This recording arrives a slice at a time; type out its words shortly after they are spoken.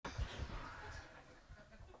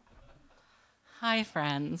Hi,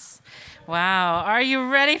 friends. Wow, are you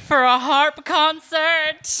ready for a harp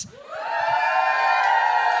concert?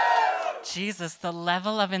 Jesus, the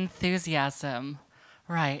level of enthusiasm.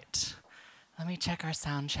 Right. Let me check our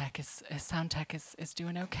sound check. Sound tech is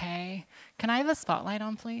doing okay? Can I have the spotlight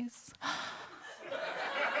on, please?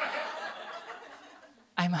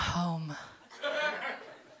 I'm home.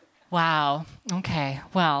 Wow. Okay.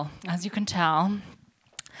 Well, as you can tell,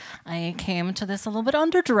 I came to this a little bit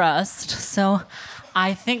underdressed, so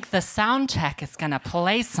I think the sound tech is gonna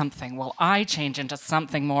play something while I change into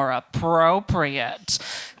something more appropriate.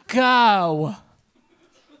 Go!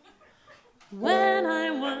 When I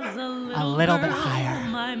was a little girl, bit higher.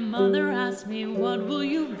 My mother asked me, "What will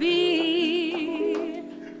you be?"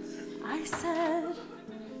 I said,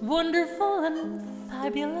 "Wonderful and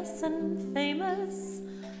fabulous and famous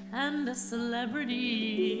and a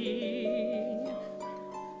celebrity."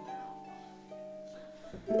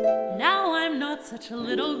 Now I'm not such a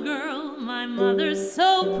little girl. My mother's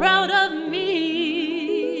so proud of me.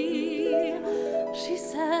 She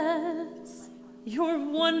says, "You're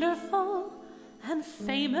wonderful and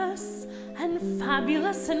famous and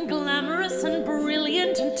fabulous and glamorous and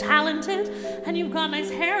brilliant and talented, and you've got nice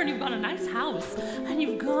hair and you've got a nice house and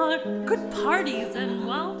you've got good parties and,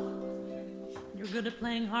 well, you're good at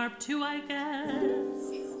playing harp too, I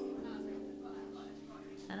guess."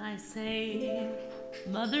 And I say,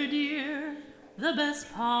 "Mother dear, the best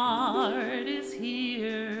part is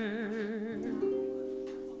here."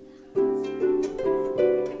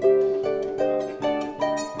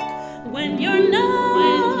 When you're known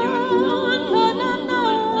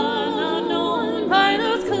by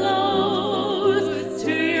those close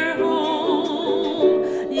to your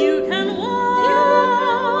home, you can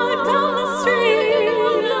walk down the street.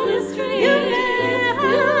 You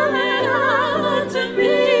may have to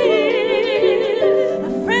meet a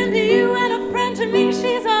friend to you and a friend to me.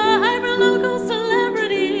 She's a hyper-local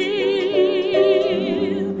celebrity.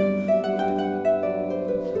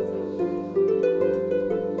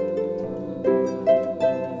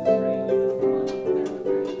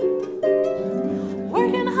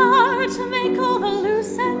 Working hard to make all the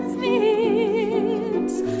loose ends meet.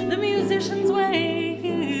 The musician's way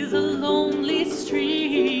is a lonely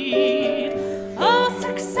street. Oh,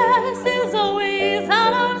 success is always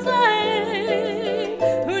at arm's length.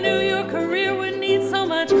 Who knew your career would need so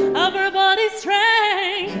much upper body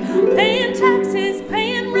strength? Paying taxes,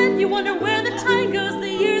 paying rent, you wonder where the time goes, the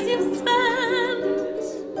years you've spent.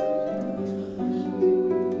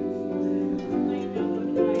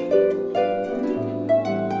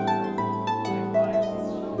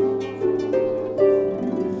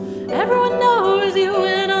 Everyone knows you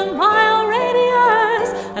in a mile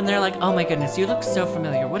radius. And they're like, "Oh my goodness, you look so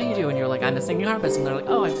familiar. What do you do?" And you're like, "I'm a singing harpist." And they're like,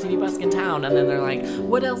 "Oh, I've seen you busk in town." And then they're like,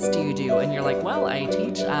 "What else do you do?" And you're like, "Well, I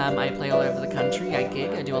teach. I play all over the country. I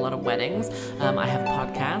gig. I do a lot of weddings. I have a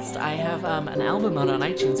podcast. I have an album out on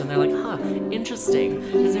iTunes." And they're like, "Huh, interesting.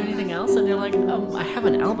 Is there anything else?" And you're like, "I have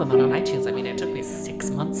an album out on iTunes. I mean, it took me 6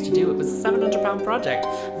 months to do. It was a £700 project.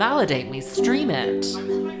 Validate me. Stream it.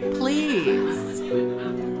 Please."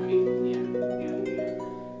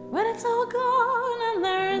 When it's all gone and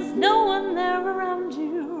there's no one there around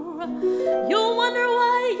you, you'll wonder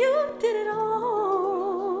why you did it all.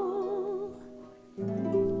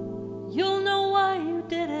 You'll know why you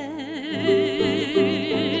did it.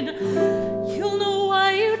 You'll know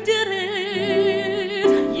why you did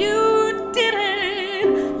it. You did it.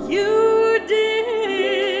 You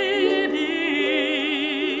did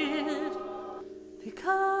it.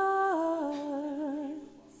 Because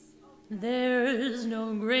there's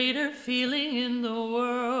no greater feeling in the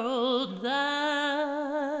world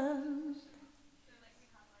than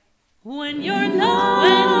when you're known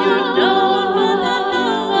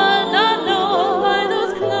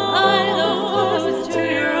by those close to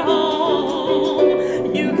your home.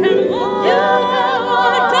 You can walk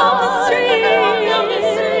down the street.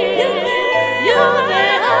 You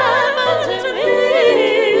may happen to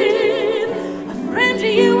meet a friend to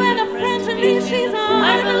you and a friend to me. She's a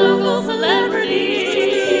local celebrity.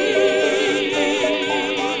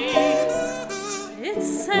 It's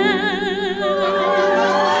sad.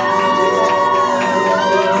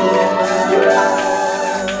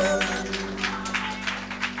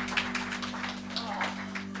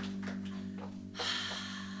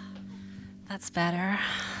 That's better.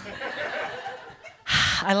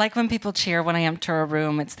 I like when people cheer when I enter a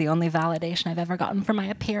room. It's the only validation I've ever gotten for my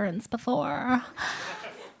appearance before.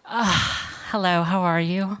 Hello, how are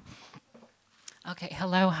you? Okay,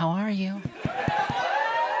 hello, how are you?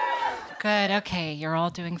 Good, okay, you're all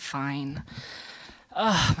doing fine.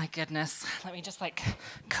 Oh, my goodness. Let me just, like,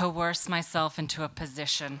 coerce myself into a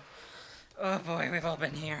position. Oh, boy, we've all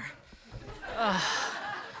been here.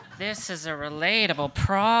 This is a relatable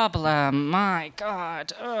problem. My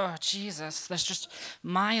God. Oh, Jesus. There's just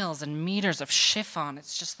miles and meters of chiffon.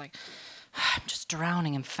 It's just like, I'm just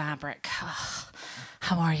drowning in fabric.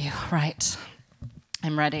 How are you? Right.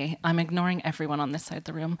 I'm ready. I'm ignoring everyone on this side of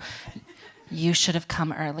the room. You should have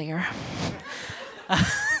come earlier.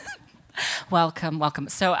 Welcome, welcome.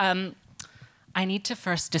 So, I need to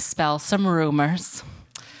first dispel some rumors.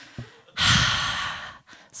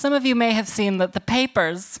 Some of you may have seen that the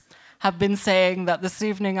papers have been saying that this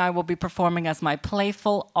evening I will be performing as my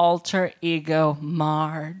playful alter ego,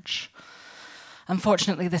 Marge.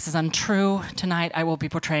 Unfortunately, this is untrue. Tonight I will be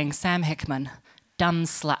portraying Sam Hickman, dumb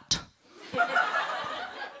slut.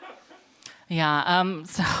 Yeah,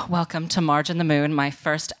 so welcome to Marge and the Moon, my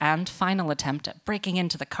first and final attempt at breaking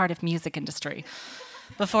into the Cardiff music industry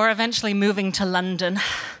before eventually moving to London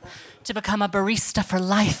to become a barista for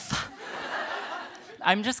life.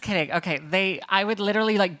 I'm just kidding. Okay, I would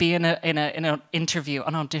literally like be in an interview,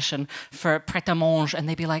 an audition for Pret a Manger, and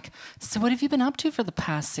they'd be like, "So what have you been up to for the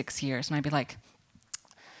past 6 years?" And I'd be like,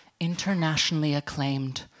 "Internationally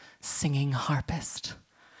acclaimed singing harpist."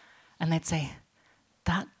 And they'd say,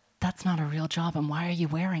 That's not a real job, and why are you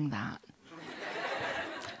wearing that?"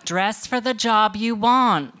 Dress for the job you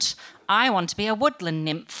want. I want to be a woodland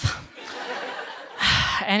nymph.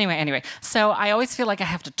 Anyway, so I always feel like I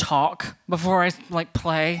have to talk before I like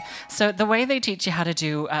play. So the way they teach you how to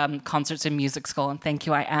do concerts in music school, and thank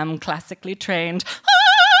you, I am classically trained.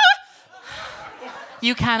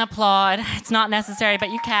 You can applaud. It's not necessary,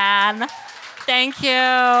 but you can. Thank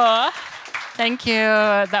you. Thank you.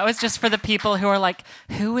 That was just for the people who are like,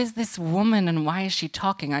 who is this woman and why is she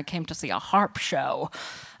talking? I came to see a harp show.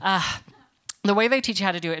 The way they teach you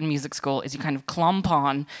how to do it in music school is you kind of clomp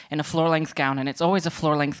on in a floor-length gown, and it's always a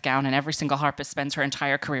floor-length gown, and every single harpist spends her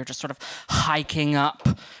entire career just sort of hiking up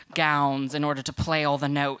gowns in order to play all the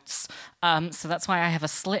notes. So that's why I have a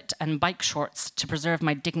slit and bike shorts to preserve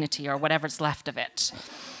my dignity or whatever's left of it.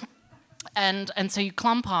 And so you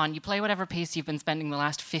clomp on, you play whatever piece you've been spending the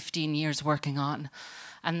last 15 years working on.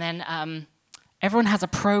 And then everyone has a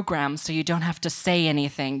program, so you don't have to say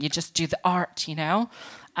anything. You just do the art, you know?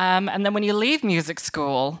 And then when you leave music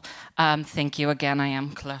school, thank you again, I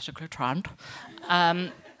am classically trained.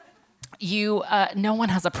 No one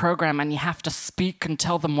has a program, and you have to speak and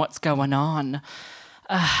tell them what's going on.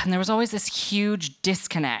 And there was always this huge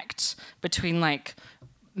disconnect between, like,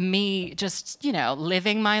 me just, you know,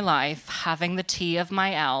 living my life, having the T of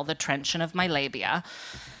my L, the trenchant of my labia.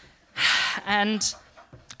 And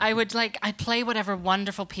I'd play whatever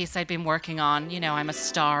wonderful piece I'd been working on, you know, I'm a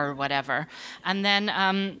star or whatever. And then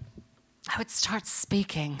I would start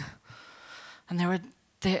speaking. And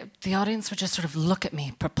the audience would just sort of look at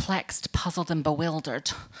me, perplexed, puzzled, and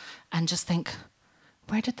bewildered, and just think,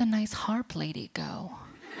 where did the nice harp lady go?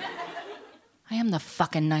 I am the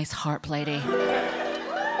fucking nice harp lady.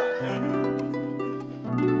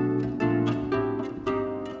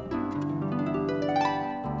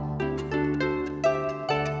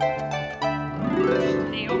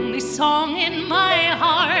 The only song in my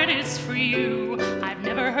heart is for you. I've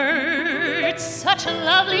never heard such a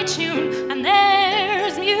lovely tune. And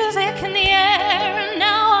there's music in the air, and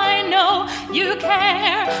now I know you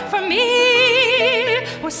care for me.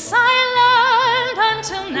 We're silent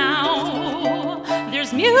until now.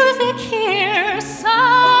 There's music here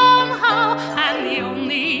somehow, and the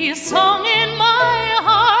only song in my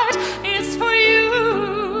heart is for you.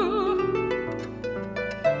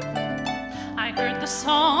 I heard the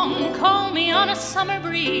song call me on a summer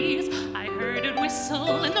breeze. I heard it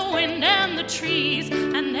whistle in the wind and the trees.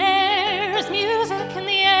 And there's music in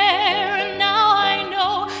the air, and now I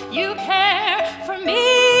know you care for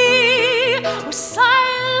me. We're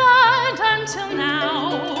silent until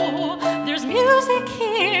now. There's music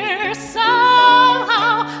here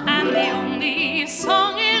somehow, and the only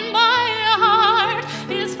song in my heart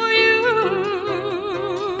is for you.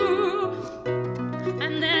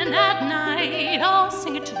 And then at night I'll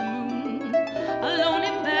sing it to the moon, alone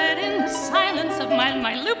in bed in the silence of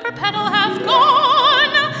my looper pedal has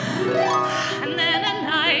gone. And then at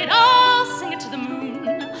night I'll sing it to the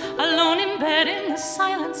moon, alone in bed in the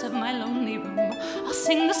silence of my lonely room. I'll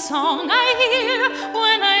sing the song I hear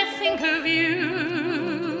when I think of you.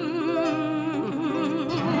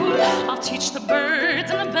 I'll teach the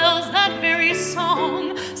birds and the bells that very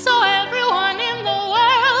song, so everyone in the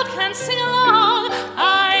world can sing along.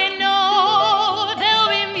 I know there'll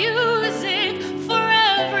be music for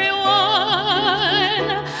everyone,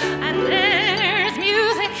 and there's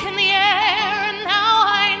music in the air, and now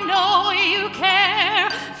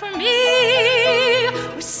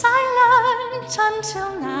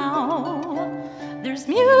until now. There's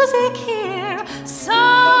music here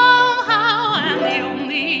somehow, and the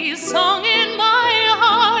only song in my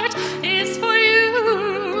heart is for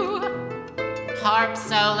you. Harp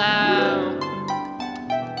solo.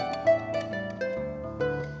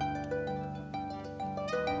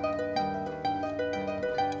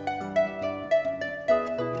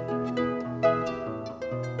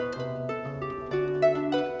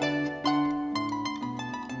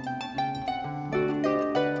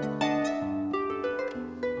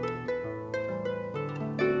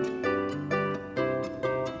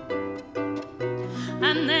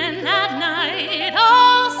 And then at night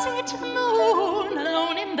I'll sing it to the moon,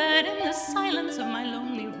 alone in bed in the silence of my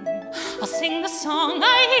lonely room. I'll sing the song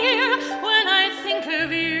I hear when I think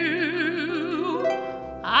of you.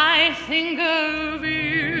 I think of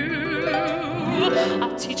you.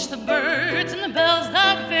 I'll teach the birds and the bells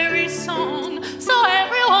that very song, so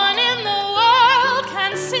everyone in the world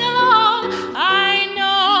can sing along. I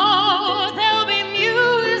know there'll be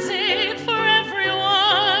music for everyone.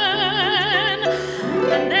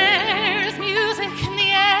 And there's music in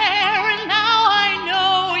the air, and now I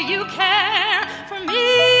know you care for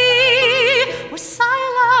me. We're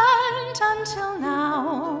silent until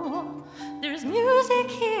now. There's music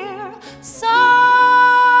here somehow,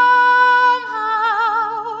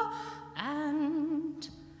 and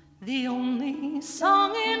the only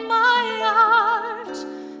song in my heart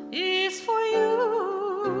is for you.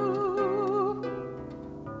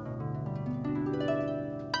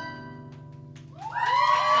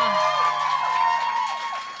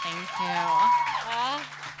 Thank you.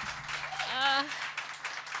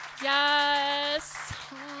 Yes.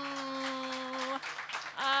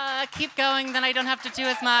 Keep going, then I don't have to do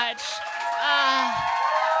as much.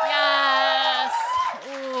 Yes.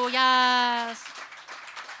 Ooh, yes.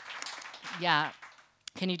 Yeah.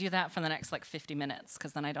 Can you do that for the next 50 minutes?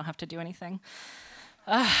 Because then I don't have to do anything.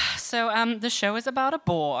 So the show is about a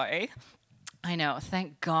boy. I know,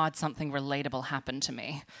 thank God something relatable happened to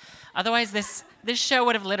me. Otherwise, this show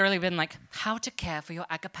would have literally been like, how to care for your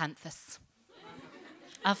agapanthus.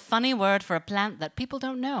 A funny word for a plant that people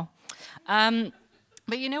don't know.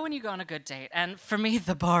 But you know when you go on a good date, and for me,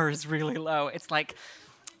 the bar is really low. It's like,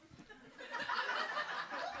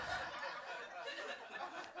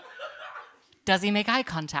 does he make eye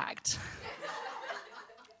contact?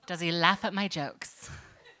 Does he laugh at my jokes?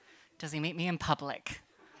 Does he meet me in public?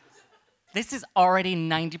 This is already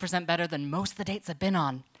 90% better than most of the dates I've been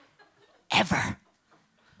on. Ever.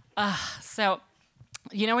 So,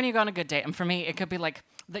 you know when you go on a good date, and for me, it could be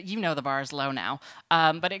the bar is low now,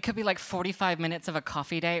 but it could be 45 minutes of a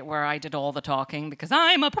coffee date where I did all the talking because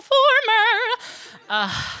I'm a performer.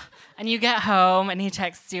 And you get home, and he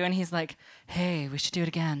texts you, and he's like, hey, we should do it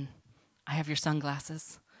again. I have your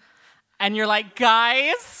sunglasses. And you're like,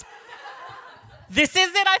 guys, this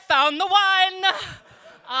is it, I found the one.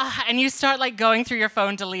 And you start going through your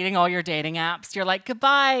phone, deleting all your dating apps. You're like,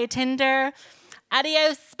 goodbye, Tinder.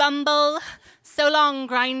 Adios, Bumble. So long,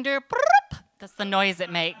 Grindr. That's the noise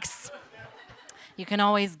it makes. You can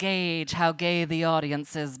always gauge how gay the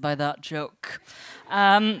audience is by that joke.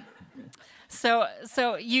 So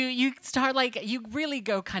you start you really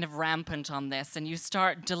go kind of rampant on this, and you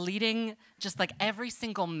start deleting just every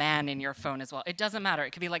single man in your phone as well. It doesn't matter.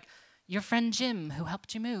 It could be your friend Jim who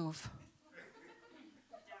helped you move.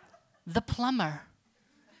 The plumber.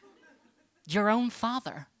 Your own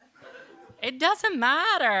father. It doesn't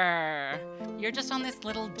matter. You're just on this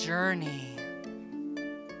little journey.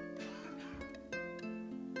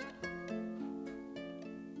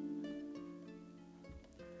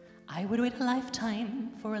 I would wait a lifetime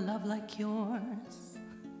for a love like yours.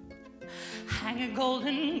 Hang a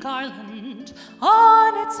golden garland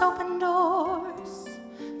on its open doors.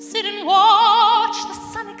 Sit and watch the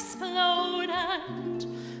sun explode and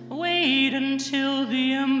wait until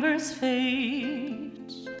the embers fade.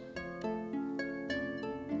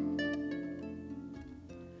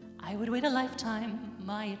 I would wait a lifetime,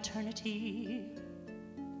 my eternity.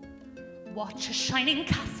 Watch your shining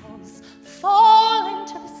castles fall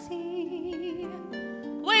into the sea.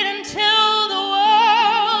 Wait until the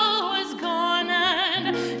world was gone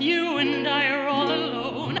and you and I are all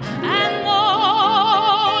alone. And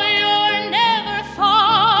though you're never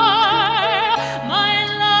far, my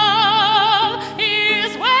love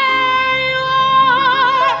is where you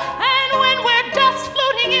are. And when we're dust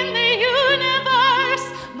floating in the universe,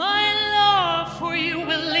 my love for you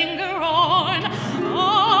will linger on.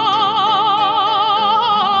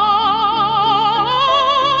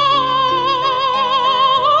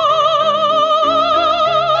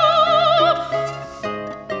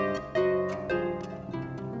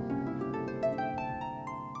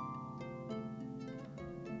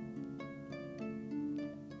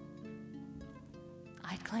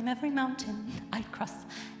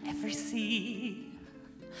 every sea.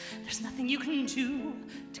 There's nothing you can do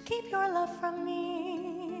to keep your love from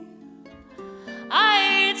me.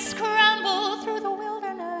 I'd scramble through the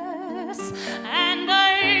wilderness and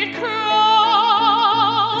I'd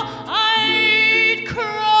crawl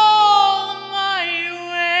my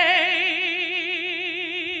way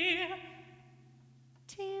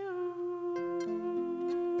to you.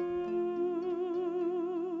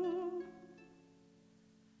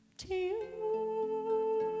 To you.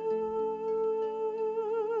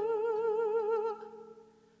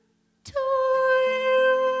 To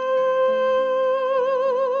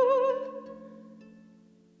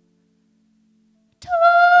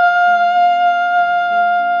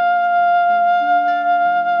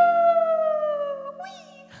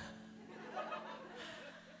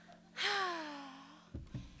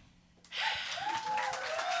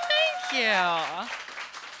Thank you.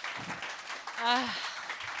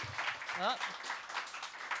 Oh.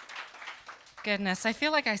 Goodness, I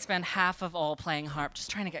feel like I spend half of all playing harp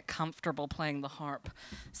just trying to get comfortable playing the harp.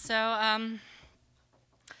 So,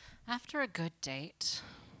 after a good date,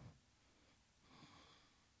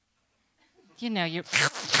 you know, you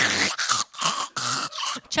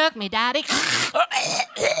choke me, daddy.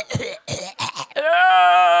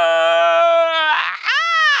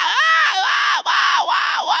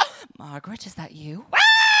 Margaret, is that you?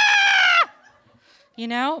 You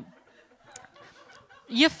know,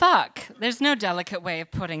 you fuck. There's no delicate way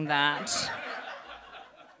of putting that.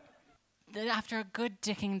 After a good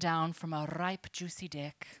dicking down from a ripe, juicy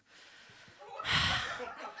dick.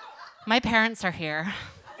 My parents are here.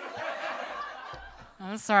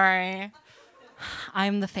 I'm sorry.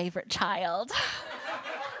 I'm the favorite child.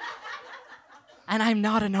 And I'm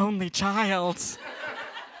not an only child.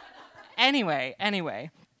 Anyway.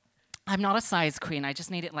 I'm not a size queen. I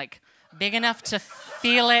just need it, like, big enough to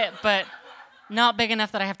feel it, but not big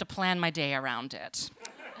enough that I have to plan my day around it.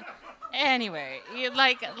 Anyway,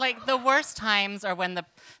 like the worst times are when the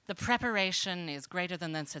preparation is greater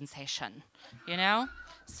than the sensation, you know?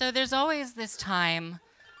 So there's always this time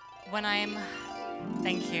when I'm,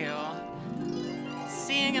 thank you,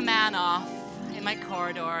 seeing a man off in my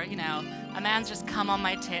corridor, you know, a man's just come on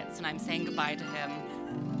my tits and I'm saying goodbye to him.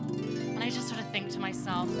 And I just sort of think to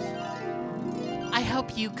myself, I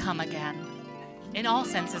hope you come again, in all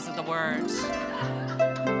senses of the word.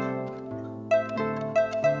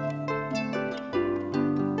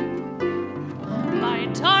 my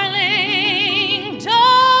darling,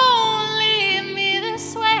 don't leave me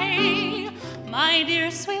this way. My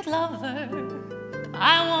dear sweet lover,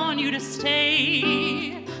 I want you to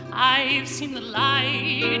stay. I've seen the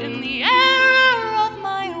light in the error of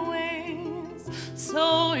my ways.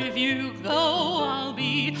 So if you go, I'll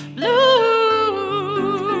be blue.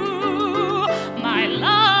 My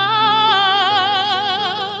love,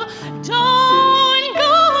 don't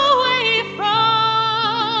go away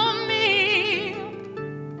from me.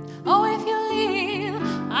 Oh, if you leave,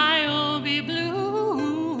 I'll be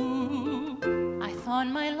blue. I thought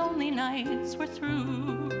my lonely nights were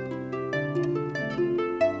through.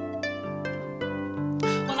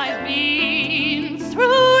 Well, I've been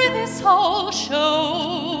through this whole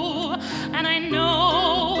show, and I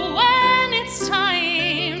know when it's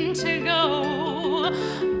time to go.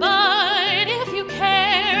 But if you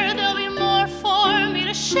care, there'll be more for me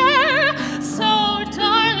to share. So,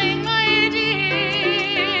 darling, my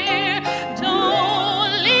dear,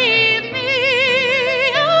 don't leave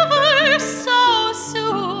me ever so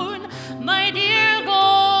soon. My dear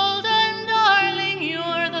golden darling,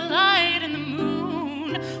 you're the light and the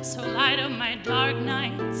moon. So light up my dark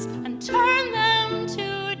nights and turn them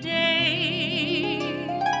to day.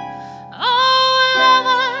 Oh,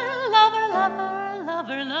 lover, lover, lover,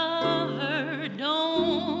 lover, lover,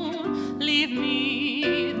 don't leave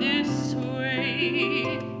me this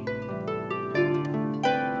way.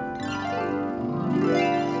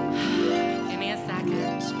 Give me a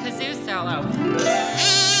second. Kazoo solo.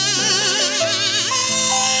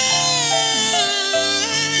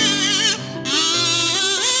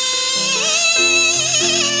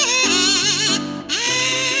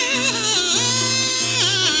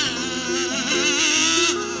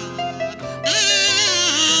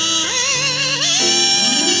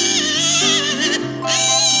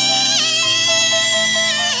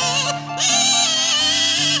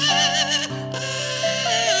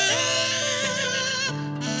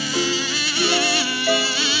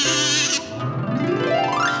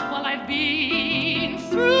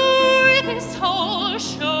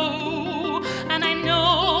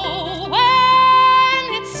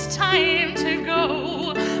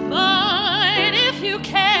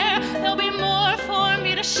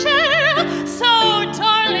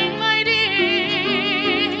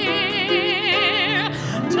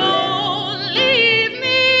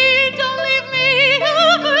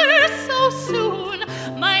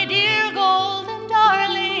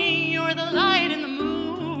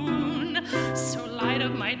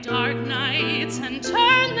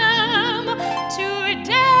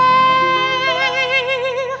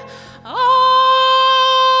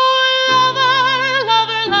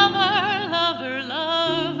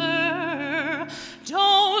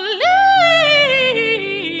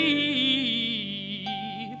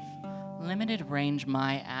 arrange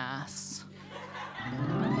my ass.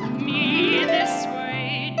 Me this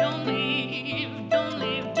way, don't leave, don't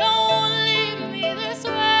leave, don't leave me this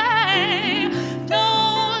way.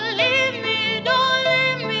 Don't leave me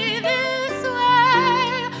this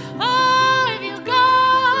way. Oh, if you go,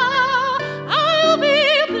 I'll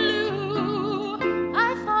be blue.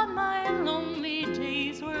 I thought my lonely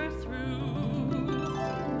days were through.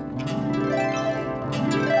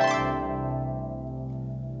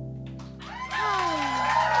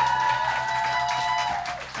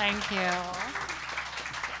 Thank you.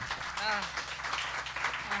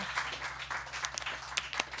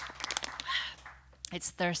 It's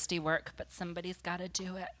thirsty work, but somebody's got to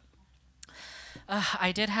do it.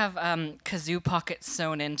 I did have kazoo pockets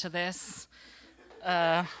sewn into this.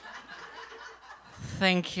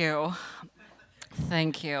 Thank you.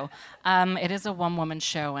 Thank you. It is a one-woman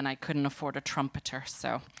show, and I couldn't afford a trumpeter,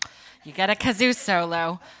 so you get a kazoo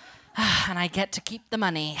solo, and I get to keep the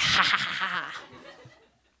money. Ha ha ha.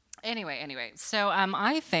 Anyway, so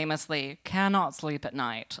I famously cannot sleep at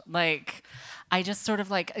night. Like, I just sort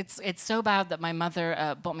of like, it's so bad that my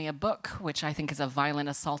mother bought me a book, which I think is a violent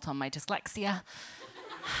assault on my dyslexia,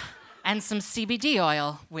 and some CBD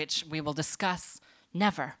oil, which we will discuss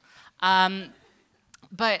never.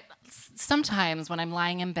 But sometimes when I'm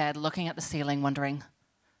lying in bed looking at the ceiling wondering,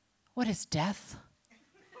 what is death?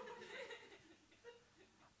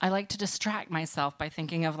 I like to distract myself by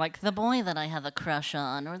thinking of like the boy that I have a crush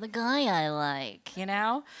on or the guy I like, you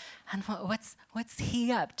know? And what's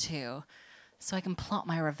he up to? So I can plot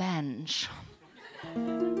my revenge.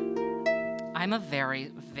 I'm a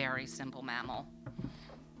very, very simple mammal.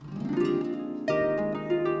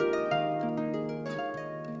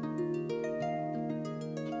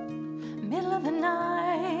 Middle of the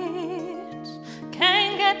night,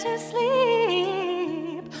 can't get to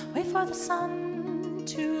sleep. Wait for the sun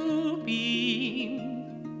to beam.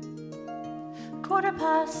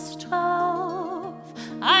 12:15,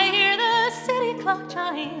 I hear the city clock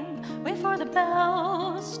chime. Wait for the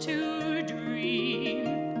bells to dream.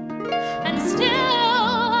 And still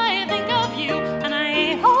I think of you, and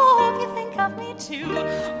I hope you think of me too.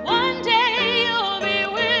 One day you'll be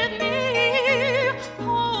with me,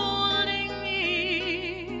 holding me.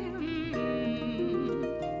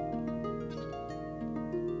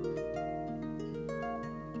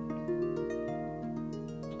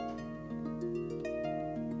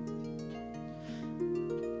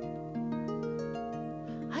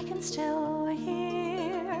 I can still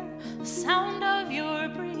hear the sound of your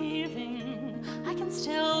breathing. I can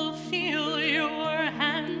still feel your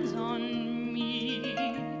hands on me.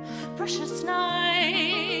 Precious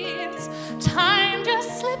nights, time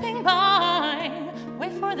just slipping by.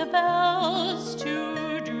 Wait for the bells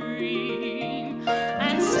to dream.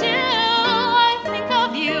 And still I think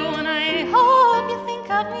of you, and I hope you think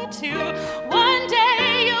of me too. One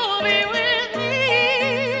day you'll be with me.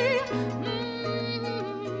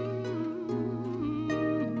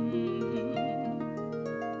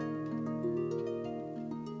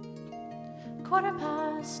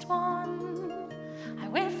 1:15, I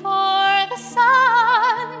wait for the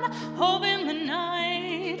sun, hoping the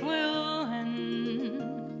night will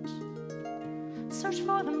end. Search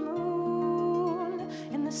for the moon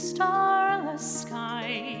in the starless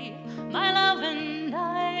sky, my love and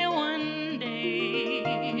I one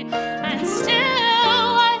day. And still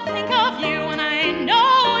I think of you, and I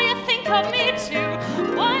know you think of me too.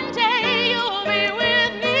 One day you'll be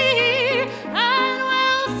with me, and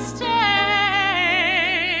we'll stay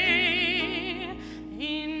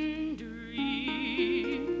in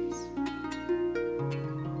dreams.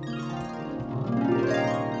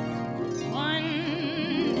 One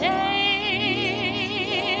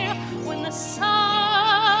day when the sun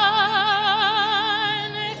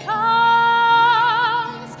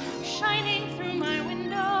comes shining through my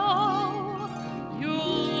window,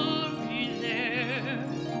 you'll be there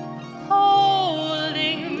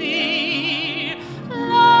holding me,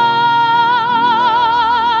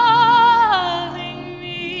 loving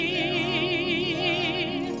me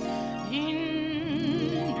in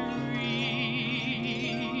dreams.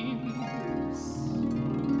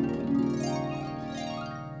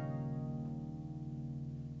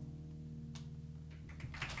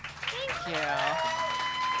 Thank you.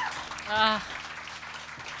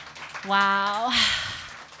 Wow.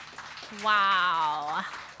 Wow.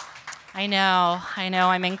 I know,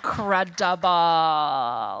 I'm incredible.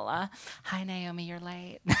 Hi, Naomi, you're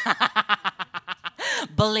late.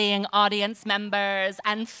 Bullying audience members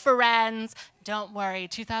and friends. Don't worry,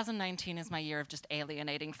 2019 is my year of just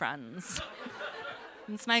alienating friends.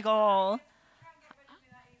 It's my goal.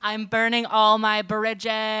 I'm burning all my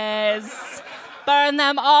bridges. Burn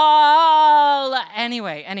them all.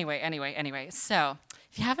 Anyway. So,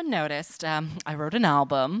 if you haven't noticed, I wrote an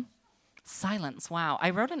album. Silence, wow. I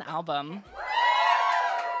wrote an album.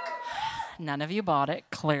 None of you bought it,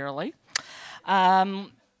 clearly. I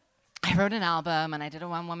wrote an album and I did a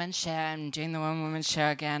one-woman show. I'm doing the one-woman show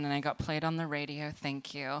again and I got played on the radio,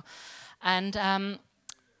 thank you. And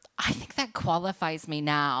I think that qualifies me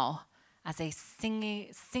now as a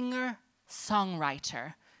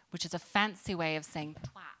singer-songwriter, which is a fancy way of saying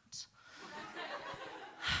twat.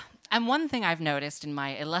 And one thing I've noticed in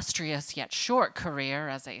my illustrious yet short career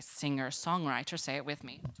as a singer-songwriter, say it with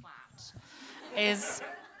me, twat, is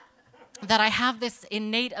that I have this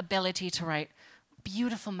innate ability to write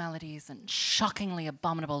beautiful melodies and shockingly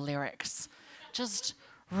abominable lyrics. Just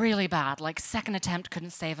really bad. Like, second attempt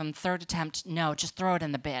couldn't save them, third attempt, no, just throw it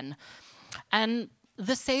in the bin. And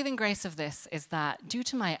the saving grace of this is that due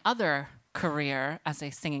to my other career as a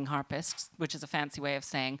singing harpist, which is a fancy way of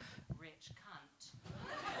saying rich cunt,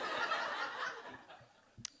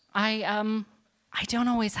 I don't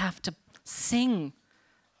always have to sing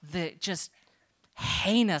the just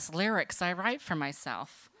heinous lyrics I write for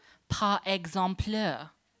myself. Par exemple.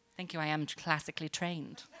 Thank you, I am classically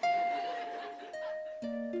trained.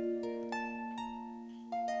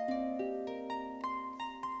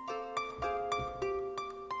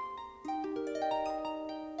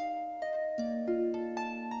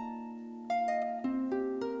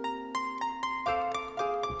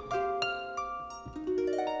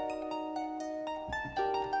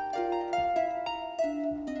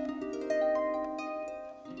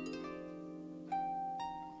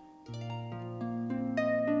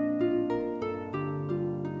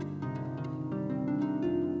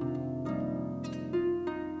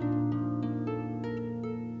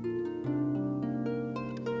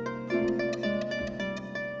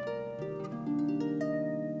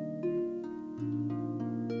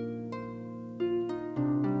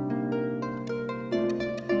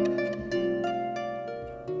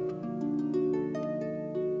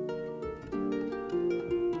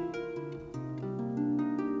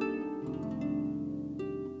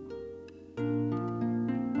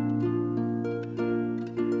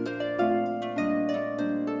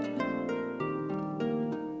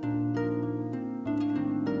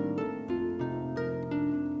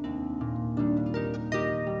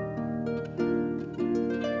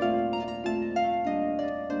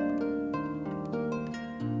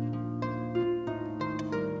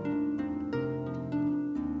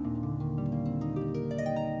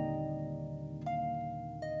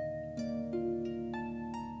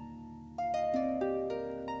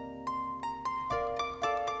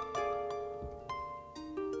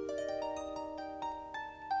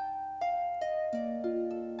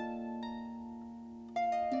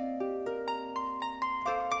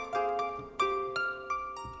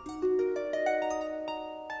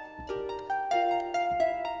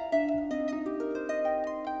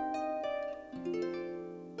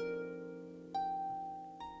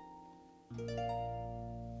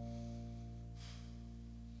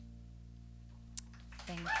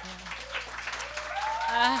 Thank you.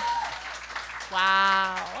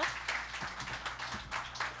 Wow.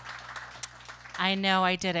 I know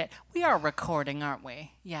I did it. We are recording, aren't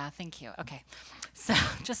we? Yeah, thank you. Okay. So,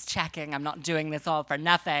 just checking. I'm not doing this all for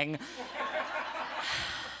nothing.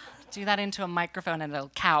 Do that into a microphone and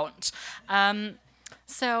it'll count. Yeah,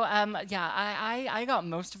 I got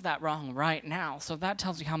most of that wrong right now, so that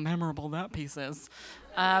tells you how memorable that piece is.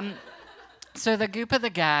 So the goop of the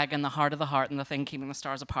gag and the heart of the heart and the thing keeping the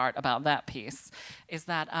stars apart about that piece is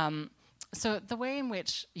that, so the way in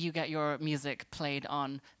which you get your music played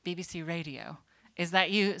on BBC Radio is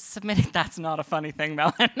that you submit, that's not a funny thing,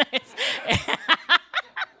 Melon.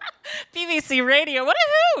 BBC Radio, what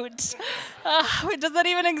a hoot! Does that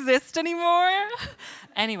even exist anymore?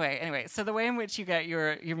 Anyway, so the way in which you get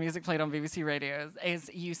your music played on BBC Radio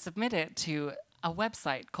is you submit it to a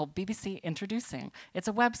website called BBC Introducing. It's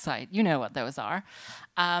a website, you know what those are.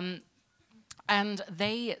 And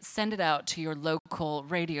they send it out to your local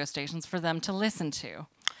radio stations for them to listen to.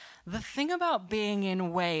 The thing about being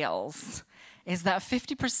in Wales is that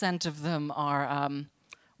 50% of them are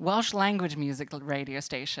Welsh language music radio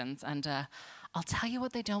stations, and I'll tell you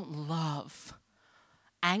what they don't love.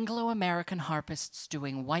 Anglo-American harpists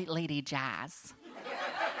doing white lady jazz.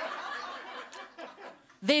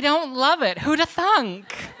 They don't love it. Who'da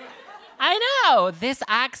thunk? I know. This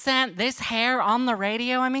accent, this hair on the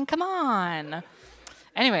radio. I mean, come on.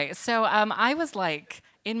 Anyway, so I was like,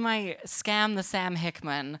 in my scam the Sam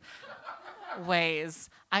Hickman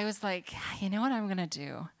ways, I was like, you know what I'm going to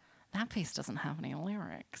do? That piece doesn't have any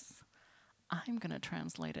lyrics. I'm going to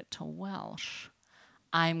translate it to Welsh.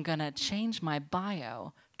 I'm going to change my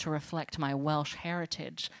bio to reflect my Welsh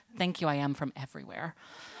heritage. Thank you, I am from everywhere.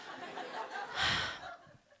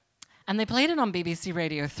 And they played it on BBC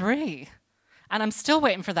Radio 3. And I'm still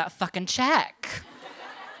waiting for that fucking check.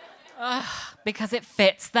 Because it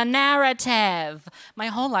fits the narrative. My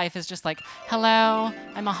whole life is just like, hello,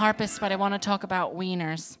 I'm a harpist, but I want to talk about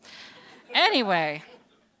wieners. Anyway,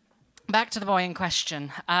 back to the boy in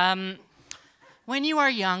question. When you are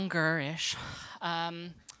younger-ish, a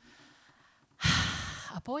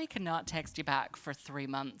boy cannot text you back for 3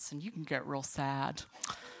 months, and you can get real sad.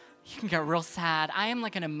 You can get real sad. I am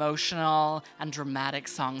like an emotional and dramatic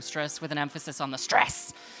songstress with an emphasis on the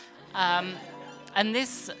stress. And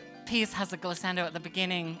this piece has a glissando at the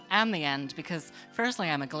beginning and the end because, firstly,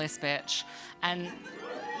 I'm a gliss bitch, and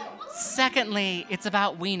secondly, it's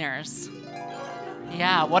about wieners.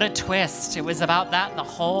 Yeah, what a twist. It was about that the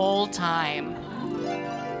whole time.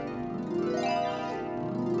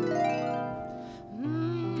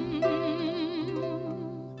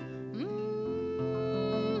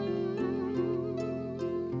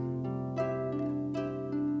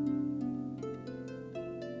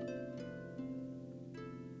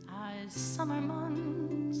 Summer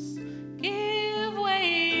months give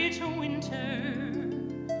way to winter.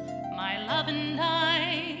 My love and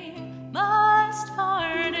I must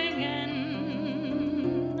part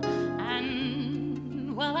again.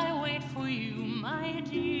 And while I wait for you, my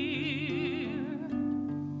dear,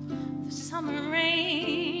 the summer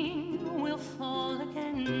rain will fall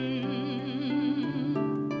again.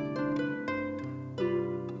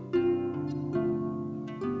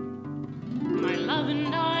 My love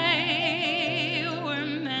and I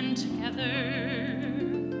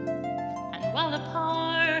and while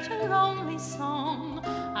apart a lonely song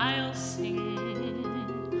I'll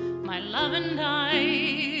sing, my love and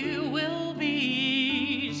I will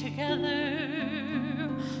be together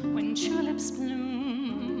when tulips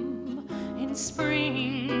bloom in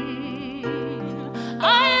spring.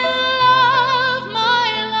 I love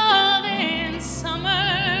my love in summer.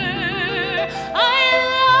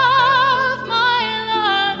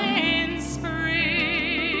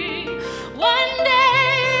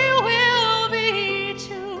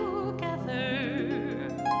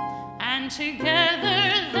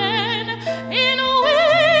 Together then in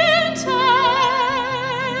winter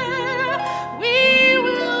we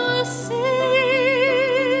will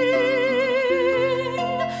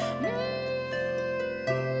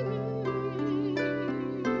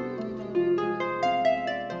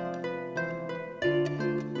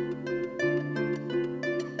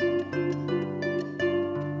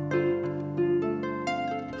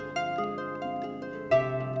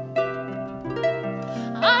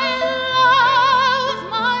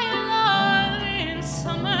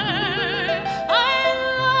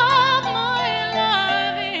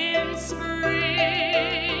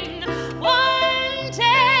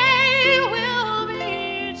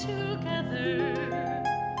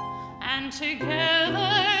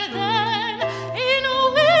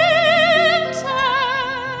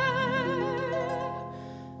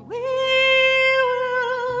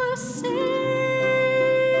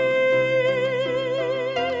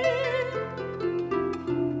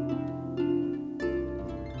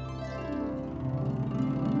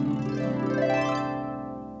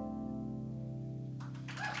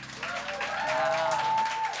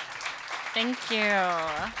Thank you.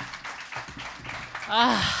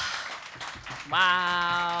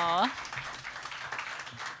 Wow.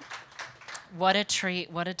 What a treat,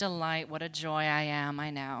 what a delight, what a joy I am, I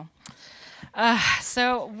know.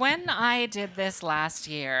 So when I did this last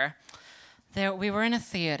year, we were in a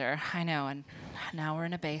theater, I know, and now we're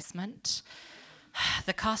in a basement.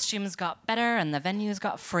 The costumes got better and the venues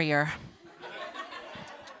got freer.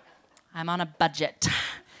 I'm on a budget.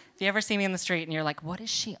 If you ever see me in the street and you're like, what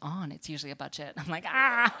is she on? It's usually a budget. I'm like,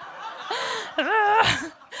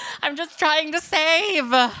 I'm just trying to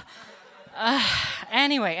save.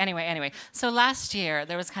 Anyway. So last year,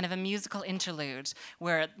 there was kind of a musical interlude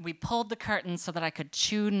where we pulled the curtain so that I could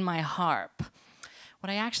tune my harp.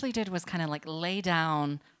 What I actually did was kind of like lay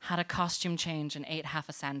down, had a costume change, and ate half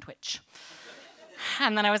a sandwich.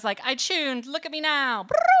 And then I was like, I tuned, look at me now,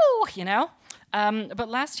 you know? But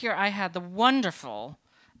last year, I had the wonderful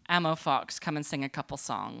Ammo Fox come and sing a couple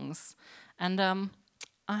songs. And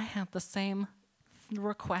I had the same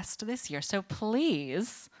request this year. So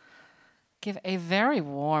please give a very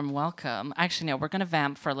warm welcome. Actually, no, we're going to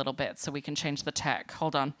vamp for a little bit so we can change the tech.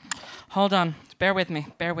 Hold on. Bear with me.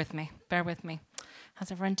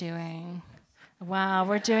 How's everyone doing? Wow,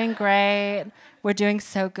 we're doing great. We're doing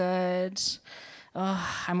so good.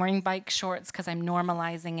 I'm wearing bike shorts because I'm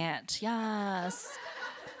normalizing it. Yes.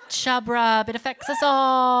 Chub rub, it affects us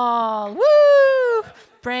all. Woo!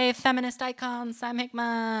 Brave feminist icon, Sam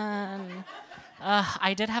Hickman.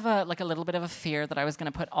 I did have a little bit of a fear that I was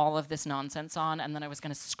going to put all of this nonsense on and then I was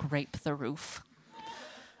going to scrape the roof.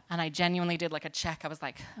 And I genuinely did like a check. I was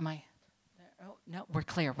like, am I there? Oh, no, we're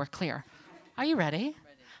clear. Are you ready? Ready.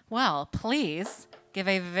 Well, please give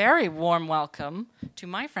a very warm welcome to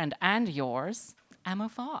my friend and yours, Ammo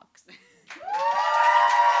Fox.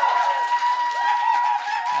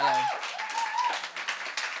 Hello.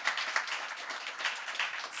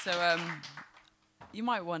 So, you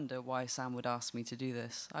might wonder why Sam would ask me to do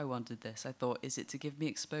this. I wanted this. I thought, is it to give me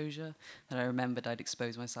exposure? And I remembered I'd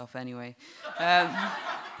expose myself anyway.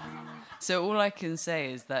 So all I can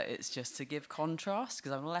say is that it's just to give contrast,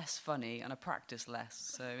 because I'm less funny and I practice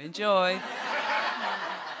less. So enjoy.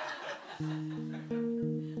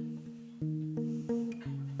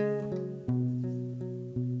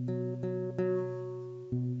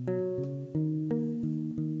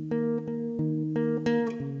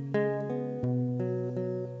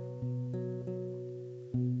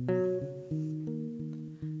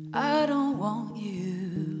 I don't want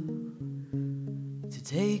you to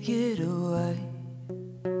take it away.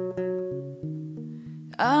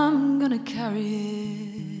 I'm gonna carry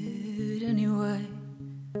it anyway.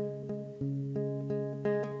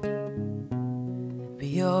 Be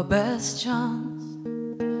your best chance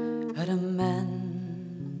at a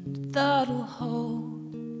mend that'll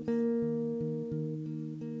hold.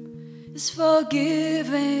 Is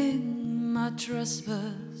forgiving my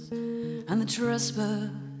trespass and the trespass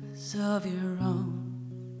of your own.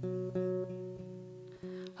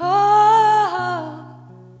 Oh,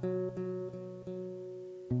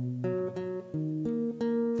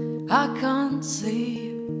 I can't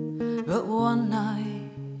sleep but one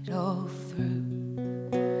night all through,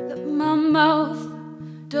 that my mouth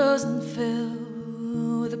doesn't fill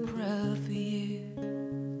with a prayer for you.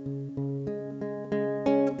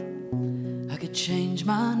 I could change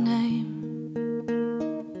my name,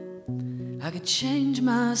 I could change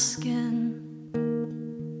my skin,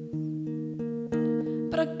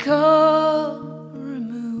 but I can't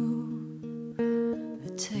remove the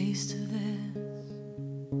taste of this.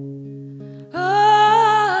 Oh,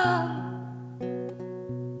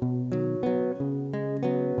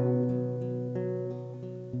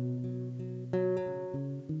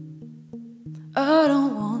 I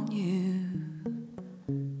don't want you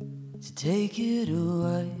to take it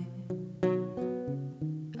away.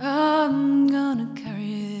 I'm gonna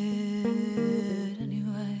carry it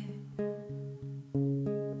anyway.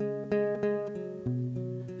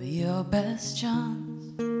 Be your best chance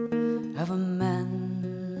of a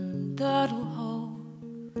man that'll hold.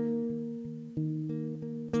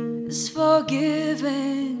 Is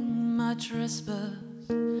forgiving my trespass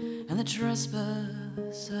and the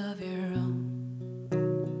trespass of your own.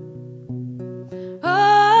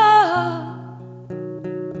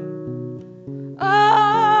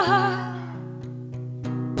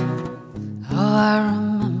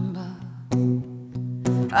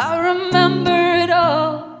 I remember it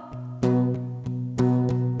all,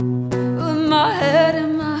 with my head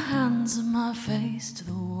in my hands and my face to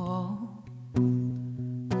the wall.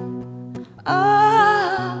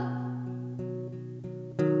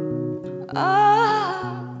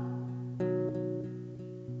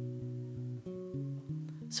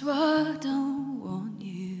 So I don't want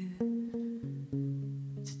you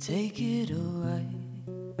to take it away.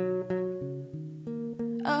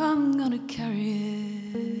 I'm gonna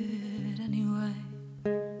carry it anyway.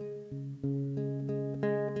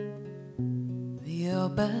 Be your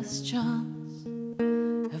best chance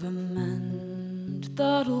of a mend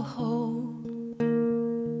that'll hold.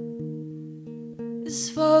 Is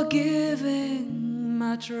forgiving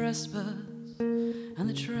my trespass and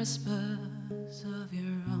the trespass of your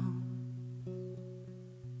own.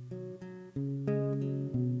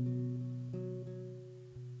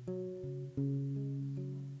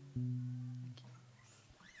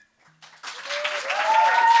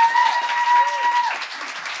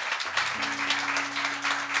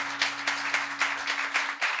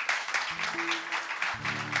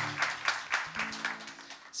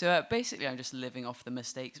 So basically, I'm just living off the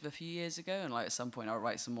mistakes of a few years ago, and like at some point, I'll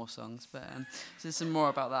write some more songs. But so there's some more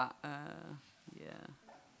about that. Yeah.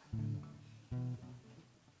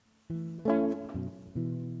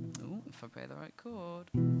 Ooh, if I play the right chord.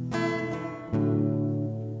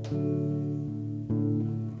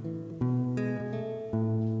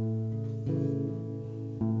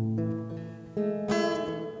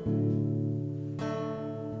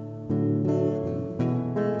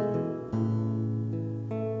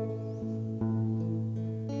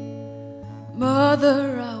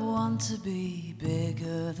 Mother, I want to be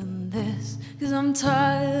bigger than this, 'cause I'm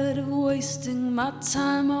tired of wasting my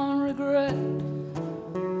time on regret.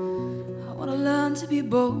 I want to learn to be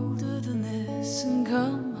bolder than this and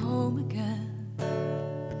come home again.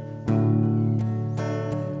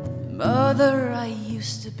 Mother, I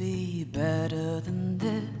used to be better than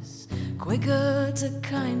this, quicker to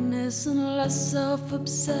kindness and less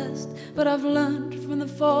self-obsessed. But I've learned from the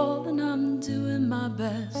fall and I'm doing my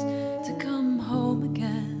best to come home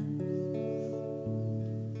again.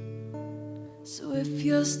 So if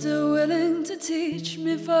you're still willing to teach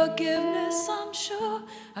me forgiveness, I'm sure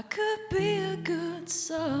I could be a good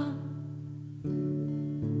son.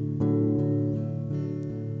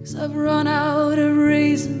 'Cause I've run out of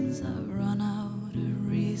reasons, I've run out of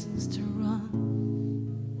reasons to run.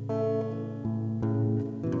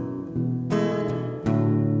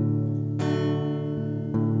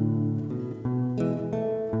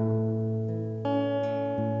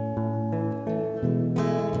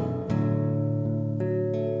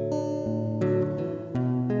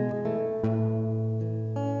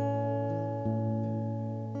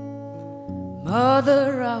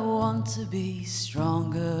 Mother, I want to be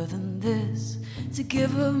stronger than this, to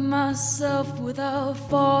give of myself without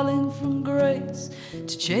falling from grace,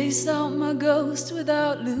 to chase out my ghost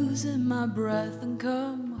without losing my breath and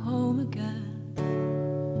come home again.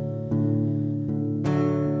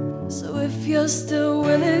 So if you're still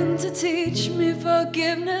willing to teach me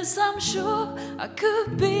forgiveness, I'm sure I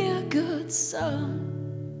could be a good son.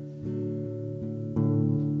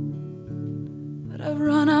 But I've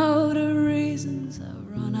run out of reasons, I've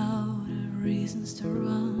run out of reasons to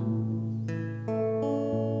run.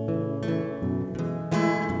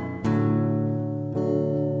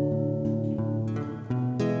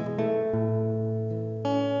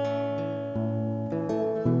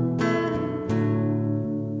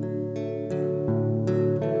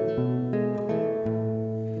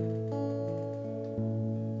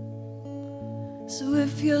 So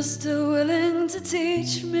if you're still willing to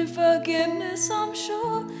teach me forgiveness, I'm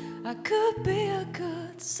sure I could be a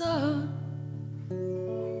good son.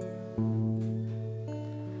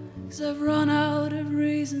 'Cause I've run out of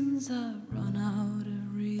reasons, I've run out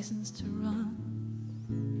of reasons to run.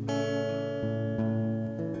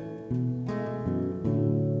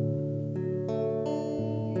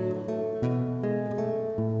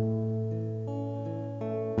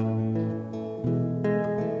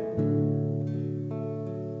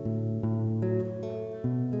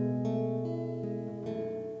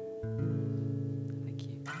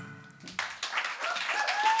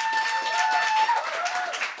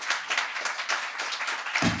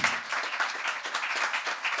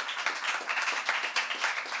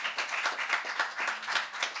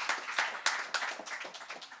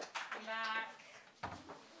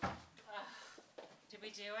 Did we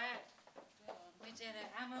do it? We did it.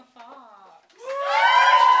 Emma Fox.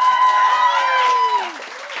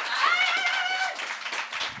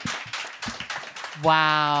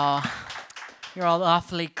 Wow. You're all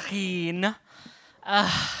awfully clean.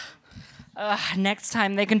 Next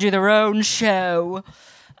time they can do their own show.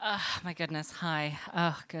 My goodness. Hi.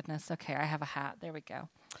 Oh, goodness. Okay, I have a hat. There we go.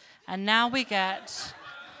 And now we get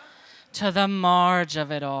to the marge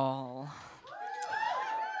of it all.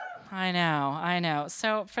 I know.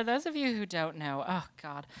 So for those of you who don't know, oh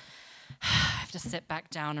God, I have to sit back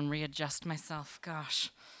down and readjust myself. Gosh.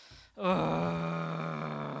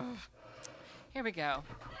 Ugh. Here we go.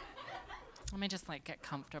 Let me just get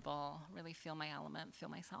comfortable, really feel my element, feel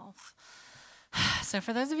myself. So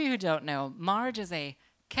for those of you who don't know, Marge is a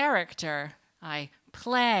character I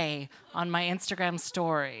play on my Instagram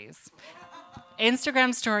stories.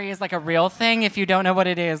 Instagram story is a real thing. If you don't know what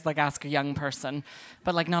it is, ask a young person,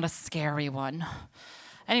 but not a scary one.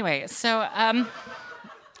 Anyway, so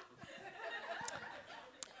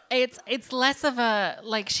it's less of a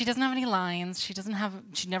she doesn't have any lines. She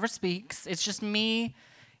never speaks. It's just me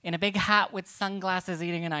in a big hat with sunglasses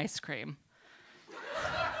eating an ice cream.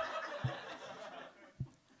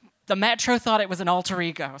 The Metro thought it was an alter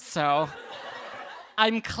ego, so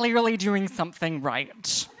I'm clearly doing something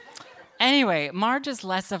right. Anyway, Marge is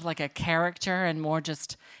less of a character and more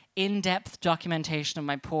just in-depth documentation of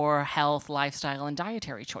my poor health, lifestyle, and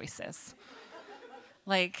dietary choices.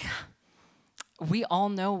 We all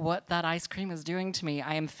know what that ice cream is doing to me.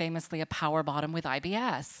 I am famously a power bottom with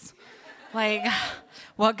IBS.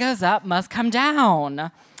 What goes up must come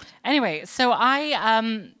down. Anyway, so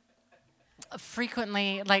I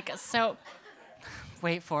frequently,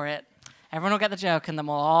 wait for it. Everyone will get the joke and then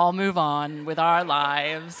we'll all move on with our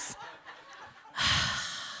lives.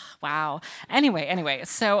 Wow. Anyway,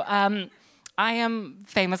 so I am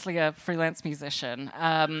famously a freelance musician.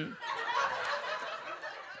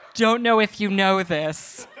 Don't know if you know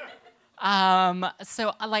this.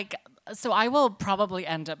 So I will probably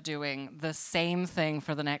end up doing the same thing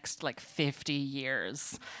for the next 50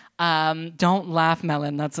 years. Don't laugh,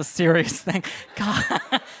 Melon. That's a serious thing. God,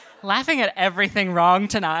 laughing at everything wrong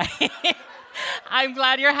tonight. I'm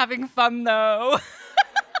glad you're having fun though.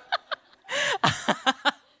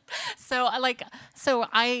 So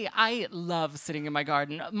I love sitting in my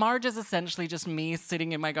garden. Marge is essentially just me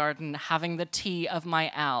sitting in my garden having the tea of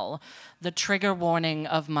my L, the trigger warning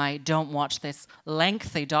of my don't watch this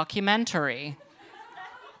lengthy documentary.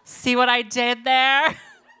 See what I did there?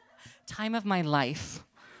 Time of my life.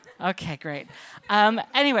 Okay, great.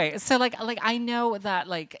 Anyway, so I know that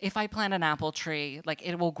if I plant an apple tree,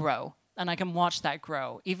 it will grow. And I can watch that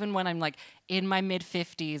grow. Even when I'm in my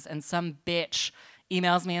mid-50s and some bitch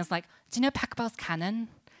emails me and is like, do you know Pachelbel's canon?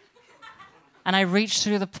 And I reach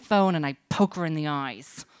through the phone and I poke her in the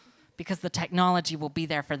eyes because the technology will be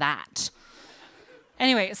there for that.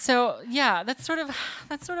 Anyway, so yeah, that's sort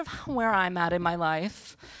of where I'm at in my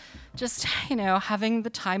life. Just, having the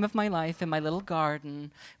time of my life in my little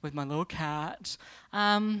garden with my little cat.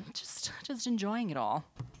 Just enjoying it all.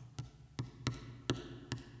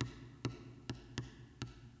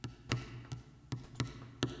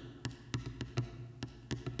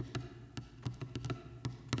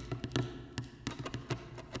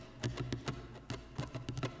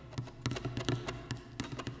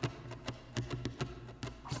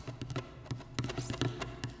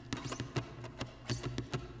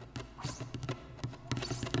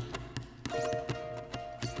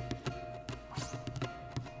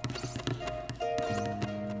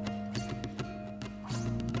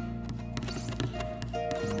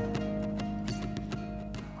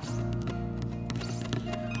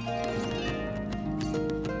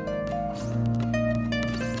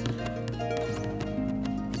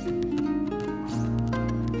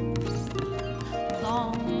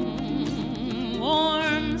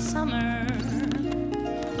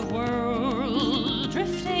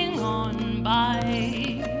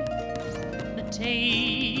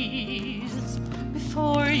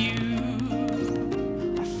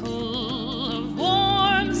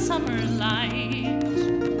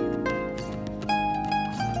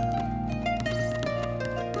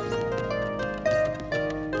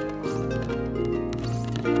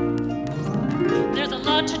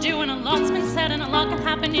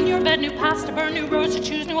 In your bed, new paths to burn, new roads to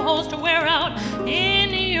choose, new holes to wear out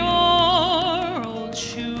in your old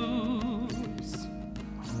shoes.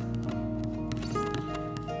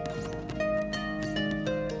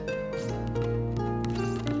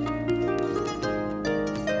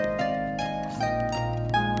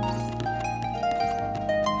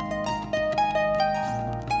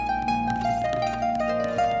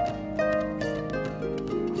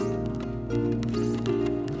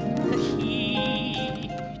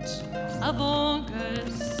 Of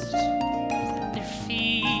August, their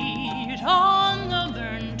feet on the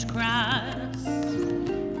burnt grass,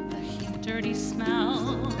 the dirty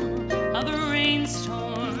smell of a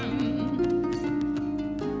rainstorm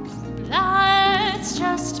that's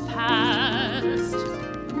just passed.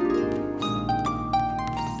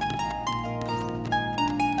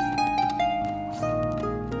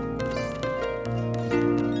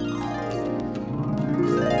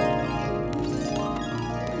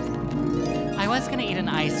 I was gonna eat an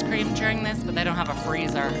ice cream during this, but they don't have a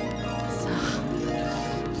freezer.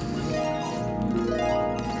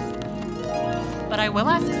 But I will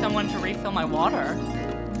ask someone to refill my water.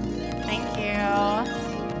 Thank you.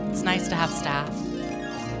 It's nice to have staff.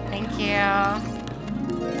 Thank you.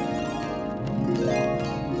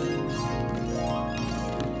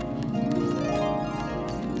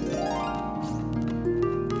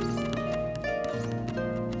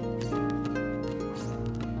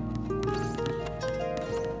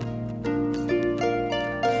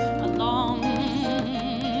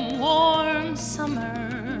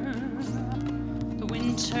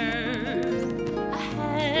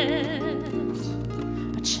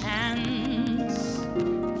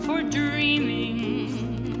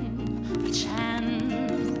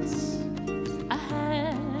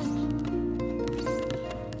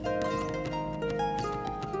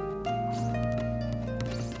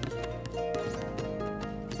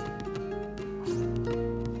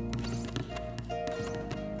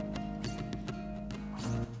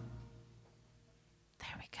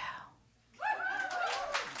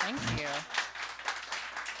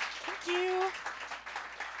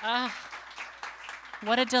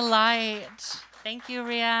 What a delight. Thank you,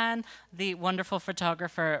 Rianne. The wonderful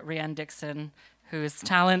photographer, Rianne Dixon, whose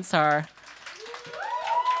talents are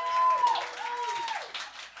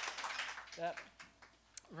Yep.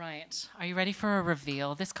 Right. Are you ready for a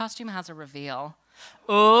reveal? This costume has a reveal.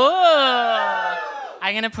 Ooh!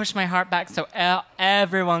 I'm gonna push my heart back so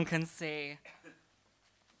everyone can see.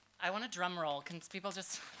 I want a drum roll. Can people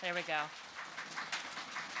just... There we go.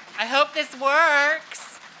 I hope this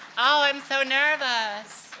works. Oh, I'm so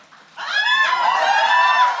nervous.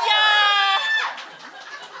 Yeah!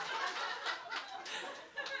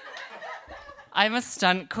 I'm a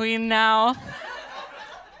stunt queen now.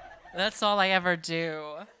 That's all I ever do.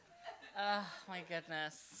 Oh, my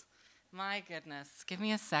goodness. My goodness. Give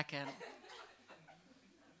me a second.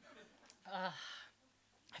 Have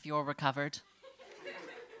you all recovered?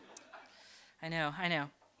 I know.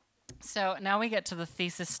 So now we get to the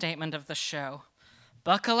thesis statement of the show.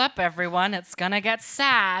 Buckle up, everyone. It's gonna get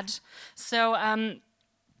sad. So,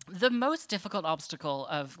 the most difficult obstacle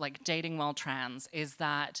of dating while trans is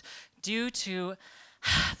that due to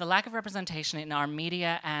the lack of representation in our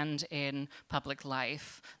media and in public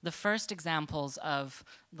life, the first examples of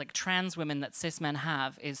trans women that cis men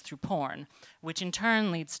have is through porn, which in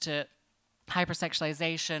turn leads to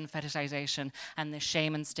hypersexualization, fetishization, and the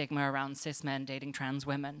shame and stigma around cis men dating trans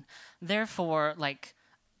women. Therefore,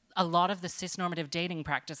 a lot of the cis-normative dating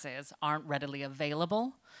practices aren't readily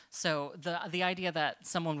available. So the idea that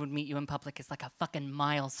someone would meet you in public is like a fucking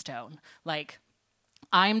milestone.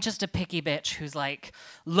 I'm just a picky bitch who's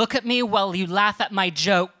look at me while you laugh at my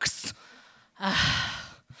jokes.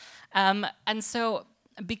 And so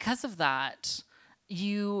because of that,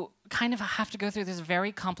 you kind of have to go through this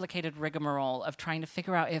very complicated rigmarole of trying to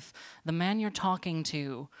figure out if the man you're talking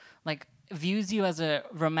to views you as a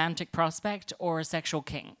romantic prospect or a sexual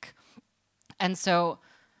kink. And so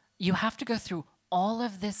you have to go through all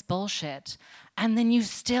of this bullshit, and then you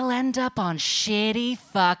still end up on shitty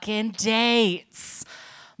fucking dates.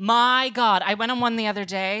 My God, I went on one the other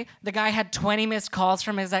day. The guy had 20 missed calls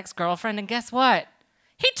from his ex-girlfriend, and guess what?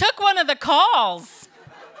 He took one of the calls.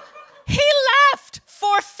 He left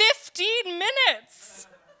for 15 minutes.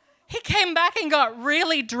 He came back and got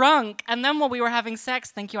really drunk, and then while we were having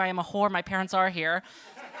sex, thank you, I am a whore, my parents are here.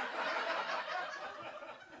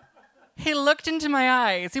 He looked into my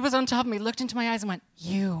eyes. He was on top of me, looked into my eyes and went,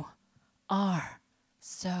 "You are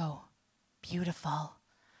so beautiful."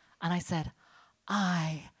 And I said,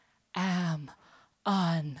 "I am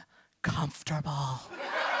uncomfortable."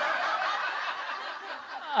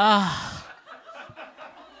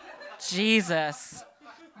 Jesus.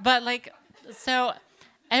 But so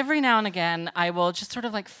every now and again, I will just sort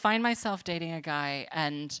of find myself dating a guy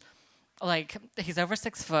and he's over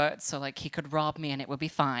 6 foot, so he could rob me and it would be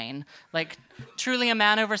fine. Truly a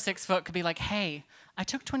man over 6 foot could be like, "Hey, I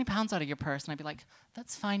took 20 pounds out of your purse." And I'd be like,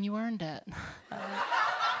 "That's fine, you earned it."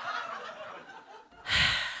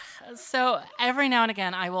 So every now and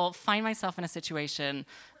again, I will find myself in a situation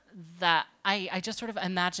that I just sort of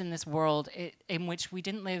imagine this world in which we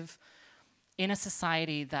didn't live in a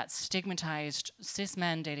society that stigmatized cis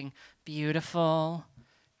men dating beautiful,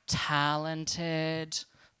 talented,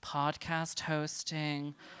 podcast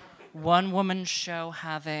hosting, one-woman show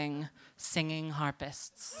having, singing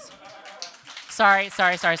harpists. Sorry.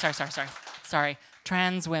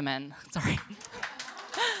 Trans women. Sorry.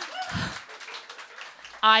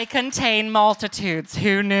 I contain multitudes.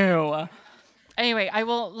 Who knew? Anyway,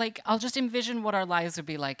 I'll just envision what our lives would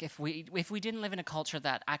be like if we didn't live in a culture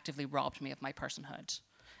that actively robbed me of my personhood,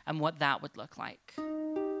 and what that would look like.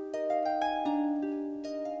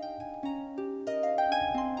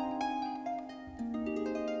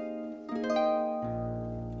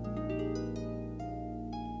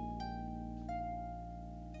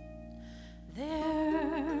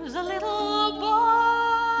 There's a little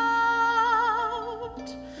boat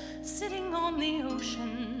sitting on the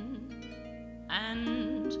ocean,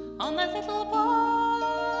 and on that little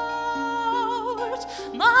boat,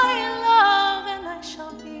 my love and I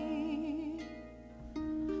shall be.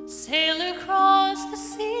 Sail across the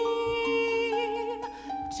sea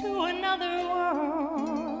to another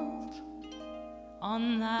world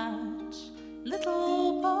on that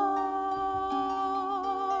little boat.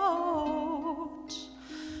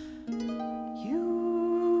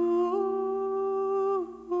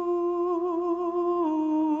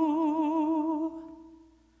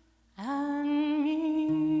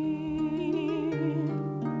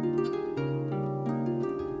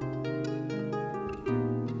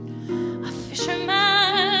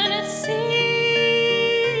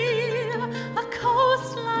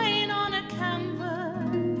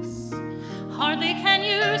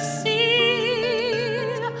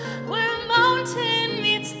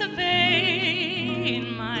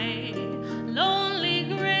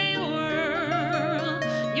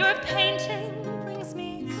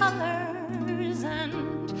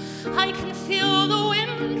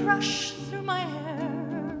 rush through my hair.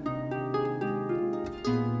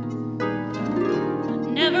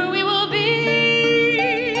 Never we will be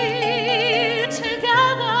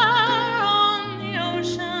together on the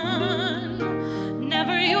ocean.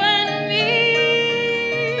 Never you and me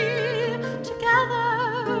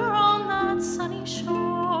together on that sunny shore.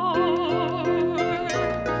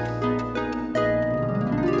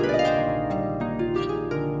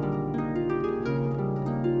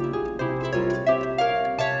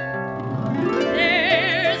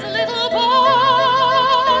 There's a little boat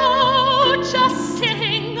just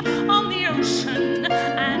sitting on the ocean,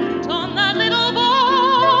 and on that little boat,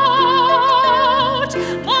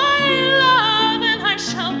 my love and I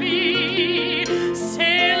shall be,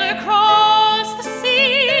 sail across the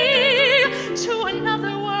sea to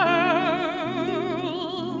another world.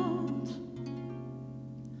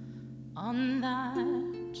 On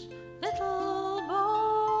that little boat,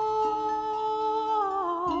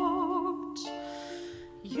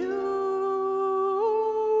 you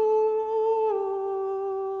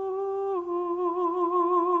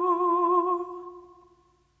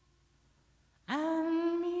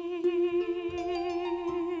and me.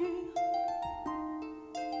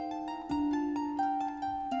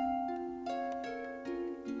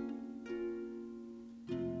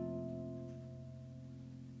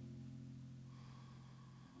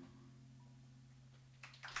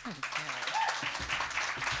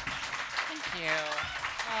 Thank you.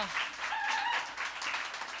 Oh.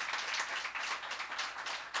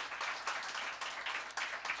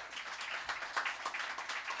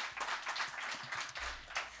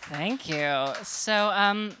 Thank you. So,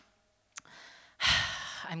 I'm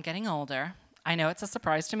getting older. I know it's a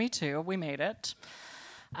surprise to me too. We made it.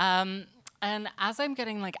 And as I'm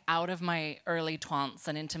getting like out of my early 20s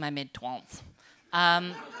and into my mid-20s,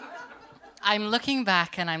 I'm looking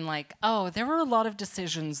back and I'm like, oh, there were a lot of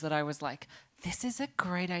decisions that I was like, this is a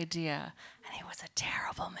great idea, and it was a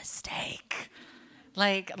terrible mistake.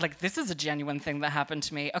 Like this is a genuine thing that happened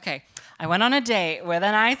to me. Okay, I went on a date with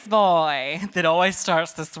a nice boy that always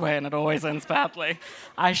starts this way and it always ends badly.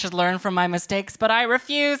 I should learn from my mistakes, but I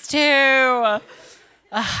refuse to.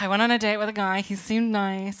 I went on a date with a guy. He seemed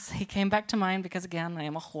nice. He came back to mind because, again, I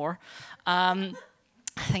am a whore.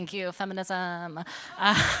 Thank you, feminism.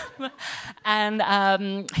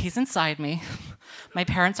 And he's inside me. My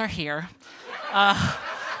parents are here.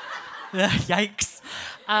 Yikes.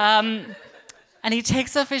 And he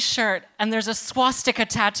takes off his shirt, and there's a swastika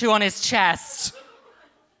tattoo on his chest.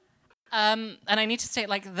 And I need to state,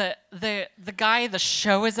 like, the guy the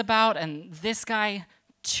show is about and this guy,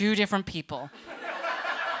 two different people.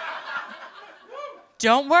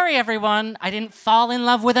 Don't worry, everyone. I didn't fall in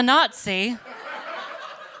love with a Nazi.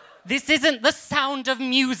 This isn't The Sound of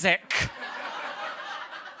Music.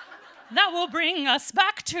 That will bring us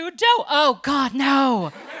back to Oh, God,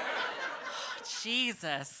 no.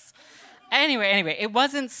 Jesus. Anyway, it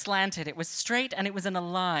wasn't slanted. It was straight, and it was in a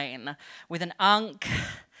line with an ankh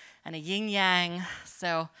and a yin-yang.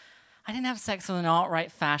 So I didn't have sex with an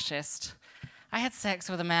alt-right fascist. I had sex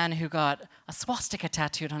with a man who got a swastika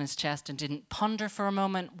tattooed on his chest and didn't ponder for a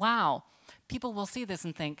moment, wow, people will see this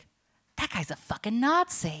and think, that guy's a fucking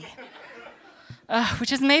Nazi.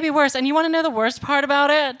 Which is maybe worse. And you want to know the worst part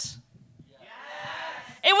about it? Yes.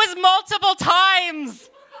 It was multiple times.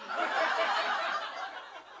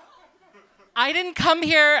 I didn't come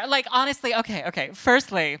here, like, honestly, okay.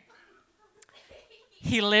 Firstly,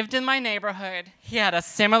 he lived in my neighborhood. He had a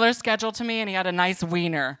similar schedule to me, and he had a nice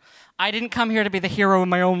wiener. I didn't come here to be the hero of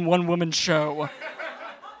my own one-woman show.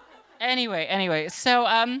 Anyway,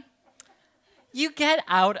 so, you get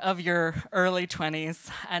out of your early 20s,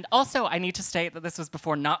 and also I need to state that this was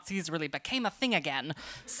before Nazis really became a thing again,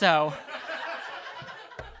 so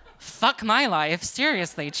fuck my life,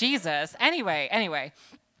 seriously, Jesus. Anyway.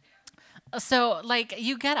 So, like,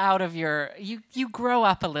 you get out of you grow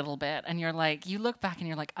up a little bit, and you're like, you look back and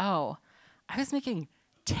you're like, oh, I was making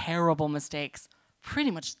terrible mistakes pretty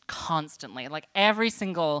much constantly. Like, every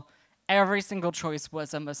single choice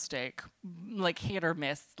was a mistake. Like, hit or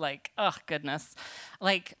miss. Like, oh, goodness.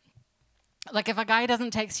 Like if a guy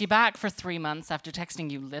doesn't text you back for 3 months after texting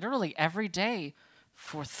you literally every day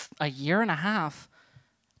for a year and a half,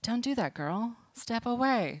 don't do that, girl. Step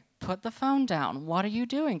away. Put the phone down. What are you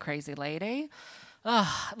doing, crazy lady?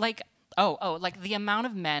 Like the amount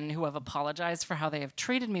of men who have apologized for how they have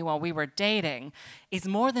treated me while we were dating is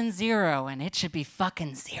more than zero, and it should be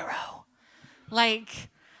fucking zero. Like,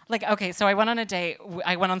 okay, so I went on a date.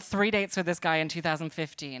 I went on 3 dates with this guy in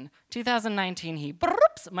 2015. 2019, he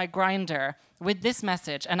my Grindr with this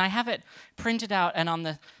message, and I have it printed out and on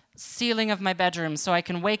the ceiling of my bedroom so I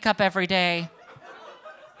can wake up every day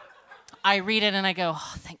I read it and I go,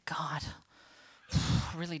 oh, thank God.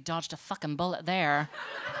 Really dodged a fucking bullet there.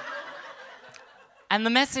 And the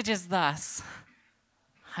message is thus.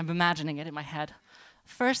 I'm imagining it in my head.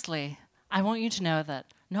 Firstly, I want you to know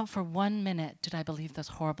that not for 1 minute did I believe those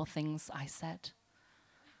horrible things I said.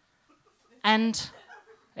 And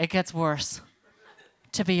it gets worse.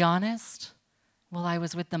 To be honest, while I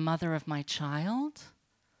was with the mother of my child,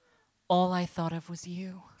 all I thought of was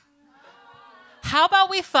you. How about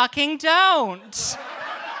we fucking don't?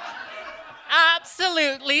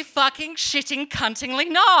 Absolutely fucking shitting cuntingly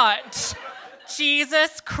not.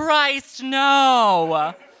 Jesus Christ,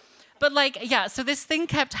 no. But like, yeah, so this thing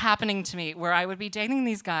kept happening to me where I would be dating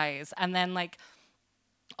these guys and then like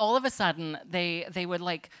all of a sudden they would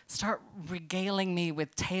like start regaling me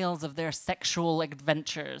with tales of their sexual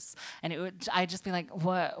adventures. And I'd just be like,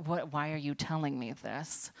 what, why are you telling me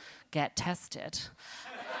this? Get tested.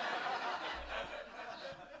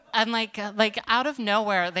 And like out of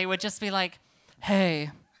nowhere, they would just be like, hey,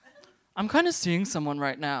 I'm kind of seeing someone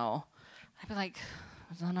right now. I'd be like,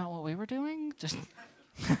 is that not what we were doing? Just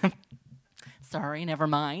sorry, never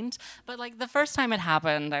mind. But like the first time it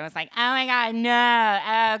happened, I was like, oh my God, no,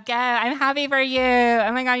 oh go, I'm happy for you.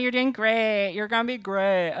 Oh my God, you're doing great. You're gonna be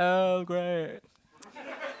great. Oh, great.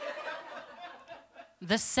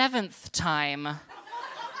 The 7th time,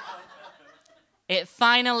 it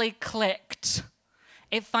finally clicked.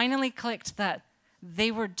 It finally clicked that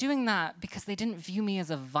they were doing that because they didn't view me as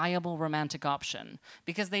a viable romantic option.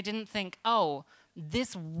 Because they didn't think, oh,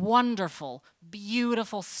 this wonderful,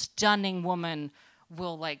 beautiful, stunning woman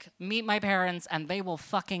will like meet my parents and they will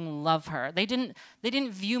fucking love her. They didn't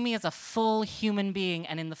view me as a full human being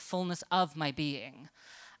and in the fullness of my being.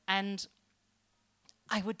 And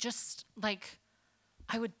I would just like,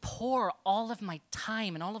 I would pour all of my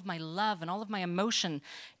time and all of my love and all of my emotion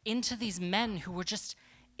into these men who were just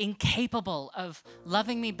incapable of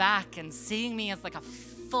loving me back and seeing me as like a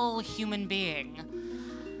full human being.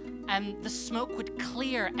 And the smoke would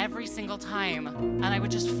clear every single time, and I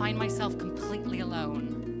would just find myself completely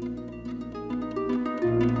alone.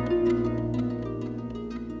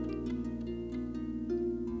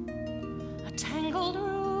 A tangled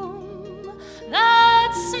room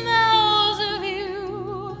that smells of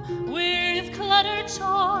you, with cluttered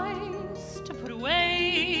toys to put away.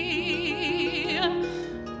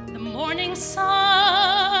 The morning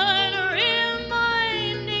sun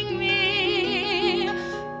reminding me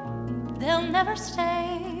they'll never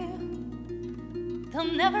stay.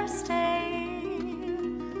 They'll never stay.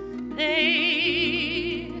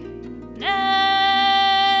 They never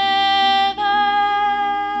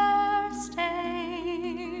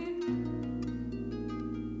stay.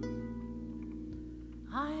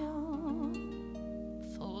 I'll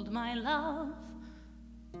fold my love,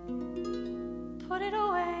 put it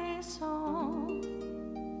away so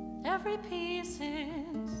every piece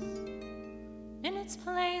is in its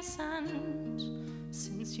place. And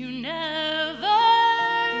since you never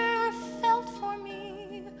felt for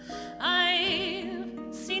me, I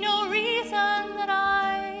see no reason that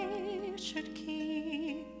I should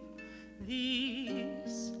keep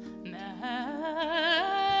these memories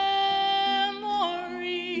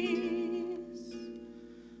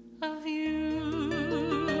of you.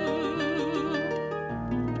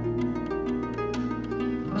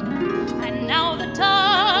 And now the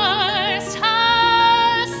dust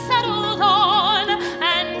has settled on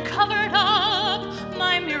and covered up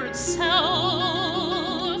my mirrored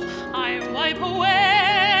self. I wipe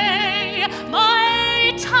away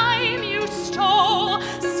my time you stole,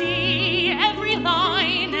 see every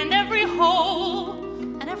line and every hole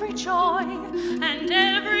and every joy and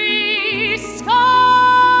every scar.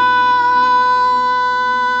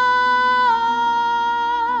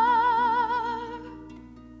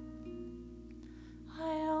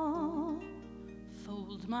 I'll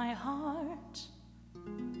fold my heart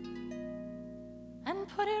and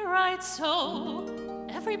put it right so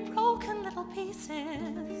every broken little piece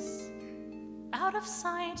is out of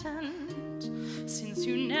sight. And since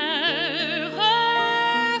you never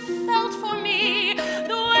felt for me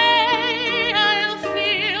the way I'll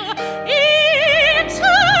feel eternally,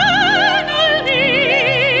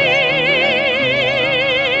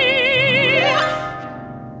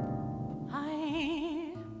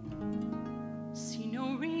 I see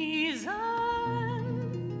no reason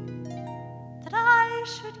that I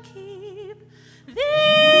should keep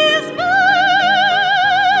these memories,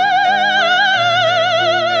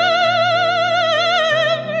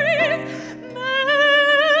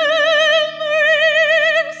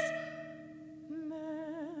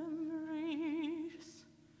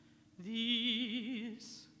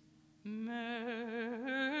 these memories.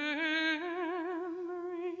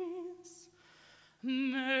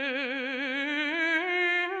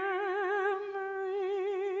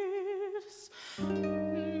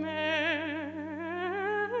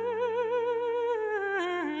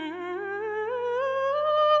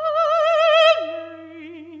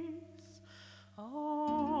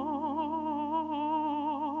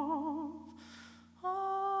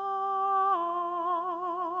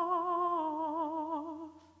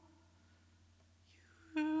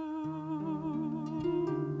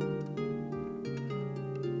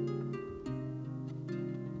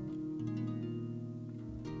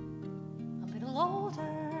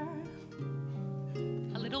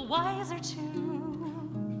 wiser too.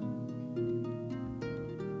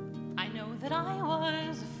 I know that I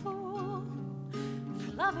was a fool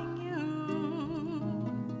for loving you.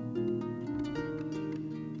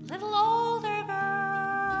 Little older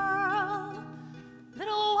girl,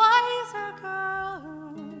 little wiser girl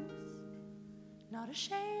who's not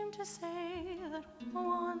ashamed to say that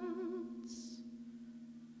once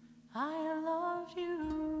I loved you.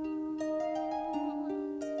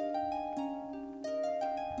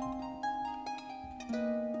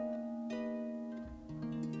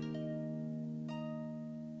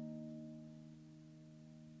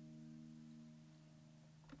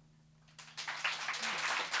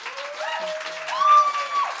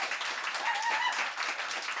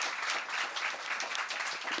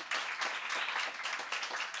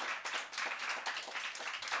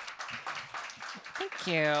 Thank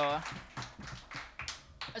you.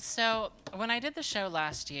 So when I did the show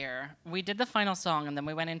last year, we did the final song and then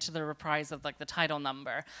we went into the reprise of like the title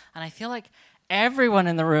number. And I feel like everyone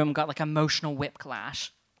in the room got like emotional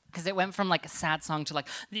whiplash because it went from like a sad song to like,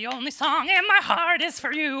 the only song in my heart is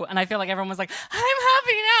for you. And I feel like everyone was like, I'm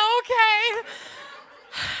happy now, okay?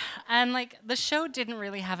 And like the show didn't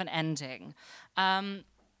really have an ending. And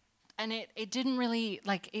it didn't really,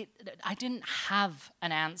 like, I didn't have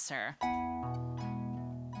an answer.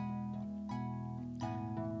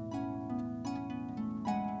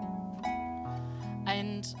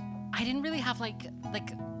 And I didn't really have like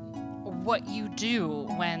what you do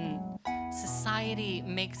when society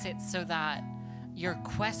makes it so that your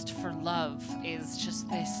quest for love is just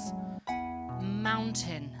this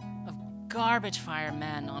mountain of garbage fire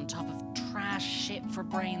men on top of trash shit for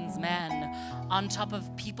brains men, on top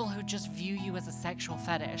of people who just view you as a sexual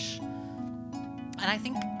fetish. And I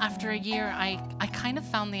think after a year, I kind of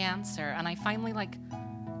found the answer, and I finally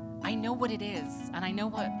I know what it is, and I know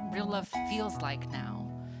what real love feels like now.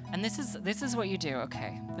 And this is what you do,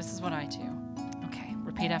 okay? This is what I do. Okay,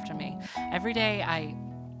 repeat after me. Every day I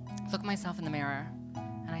look myself in the mirror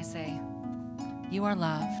and I say, you are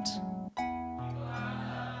loved.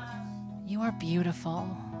 You are beautiful.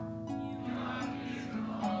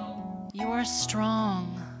 You are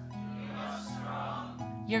strong.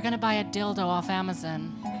 You're gonna buy a dildo off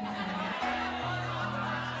Amazon.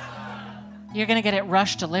 You're gonna get it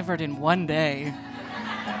rush delivered in one day.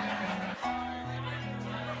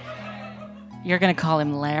 You're gonna call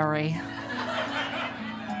him Larry.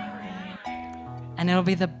 And it'll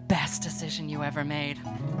be the best decision you ever made.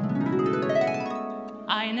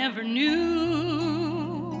 I never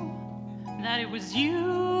knew that it was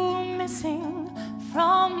you missing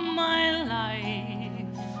from my life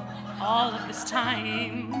all of this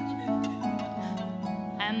time.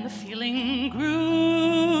 And the feeling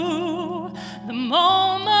grew the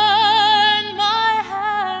moment my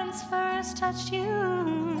hands first touched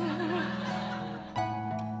you.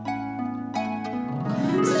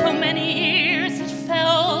 So many years it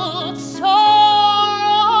felt so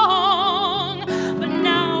wrong, but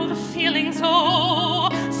now the feeling's oh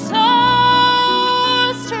so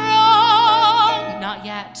strong. Not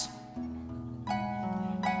yet.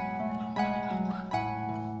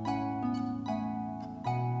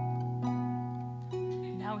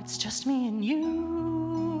 Now it's just me and you,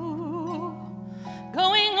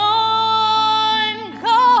 going on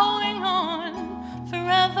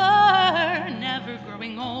forever, never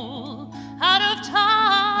growing old, out of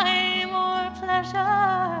time or pleasure.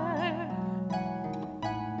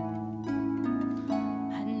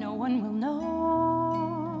 And no one will know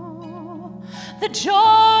the joys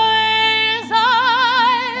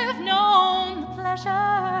I've known, the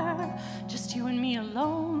pleasure, just you and me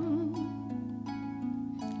alone,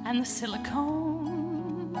 and the silicone.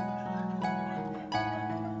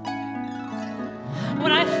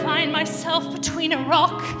 When I find myself between a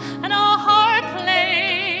rock and a hard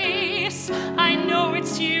place, I know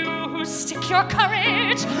it's you who stick your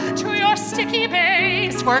courage to your sticky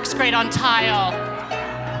base. Works great on tile.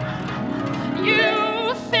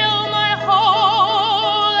 You fill my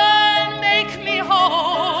hole and make me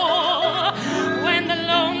whole. When the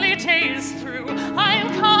lonely day is through, I'm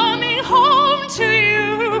coming home to you.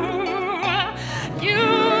 You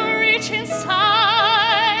reach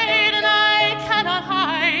inside and I cannot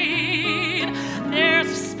hide. There's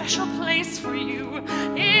a special place for you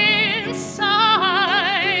inside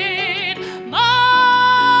my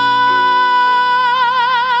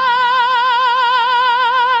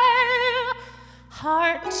heart.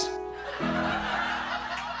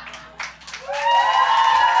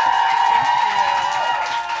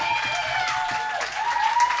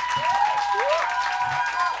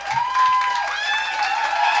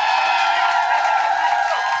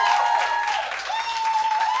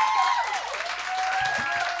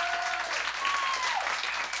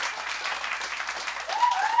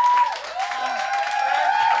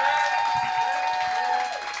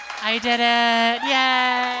 I did it.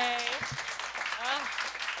 Yay. Oh.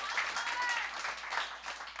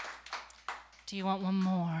 Do you want one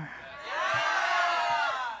more?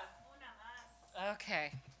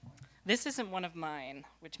 Okay. This isn't one of mine,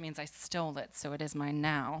 which means I stole it, so it is mine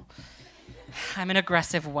now. I'm an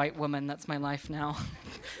aggressive white woman. That's my life now.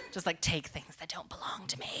 Just like take things that don't belong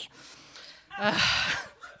to me.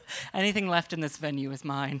 Anything left in this venue is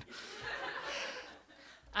mine.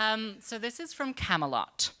 So this is from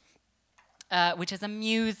Camelot, which is a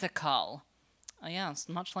musical. Oh, yes,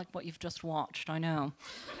 much like what you've just watched, I know.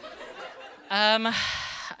 And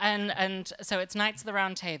so it's Knights of the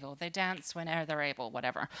Round Table. They dance whenever they're able,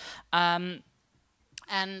 whatever. And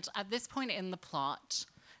at this point in the plot,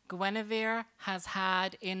 Guinevere has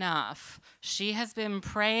had enough. She has been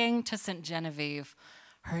praying to St. Genevieve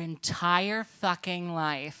her entire fucking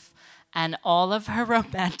life, and all of her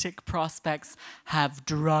romantic prospects have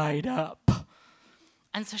dried up.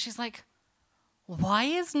 And so she's like, why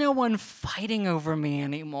is no one fighting over me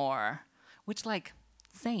anymore? Which, like,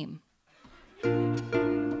 same.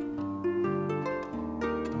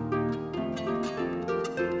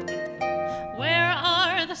 Where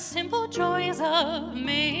are the simple joys of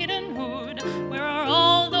maidenhood? Where are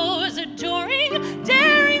all those adoring,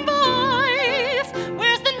 daring boys?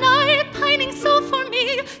 Where's the knight pining so for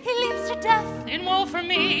me? He leaps to death in woe for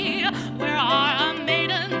me. Where are a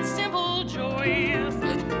maiden's simple joys?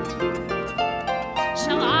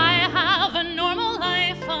 Shall I have a normal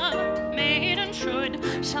life a maiden should?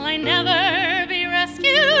 Shall I never be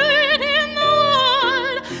rescued in the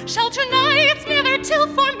wood? Shall two knights never till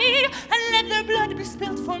for me, and let their blood be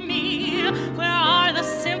spilt for me? Where are the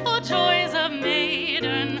simple joys of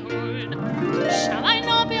maidenhood? Shall I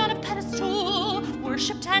not be on a pedestal,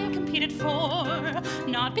 worshipped and competed for?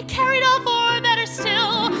 Not be carried off, or better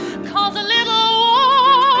still, cause a little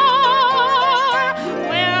war?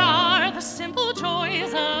 Where are the simple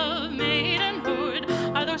joys of maidenhood?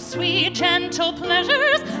 Are those sweet, gentle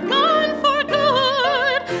pleasures gone for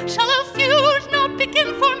good? Shall a feud not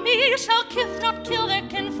begin for me? Shall kith not kill their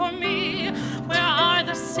kin for me? Where are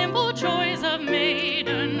the simple joys of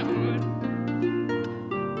maidenhood?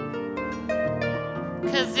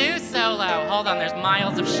 Kazoo solo. Hold on, there's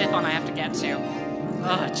miles of chiffon I have to get to.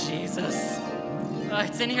 Oh, Jesus. Oh,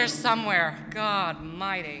 it's in here somewhere. God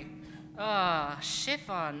mighty. Oh,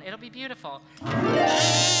 chiffon. It'll be beautiful.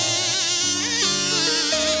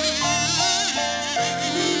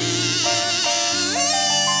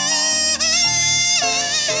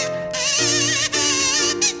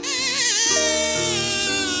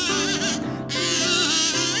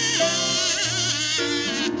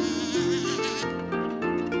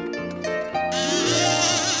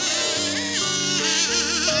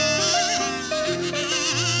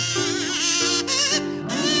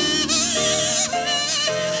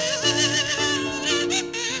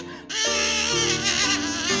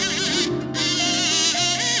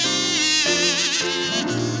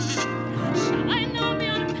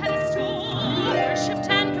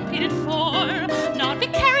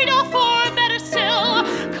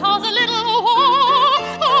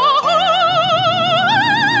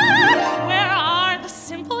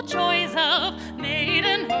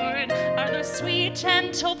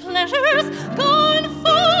 Gentle pleasures gone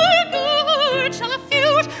for good. Shall a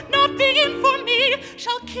feud not begin for me?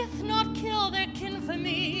 Shall kith not kill their kin for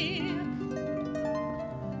me?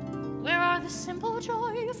 Where are the simple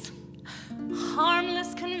joys?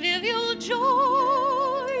 Harmless convivial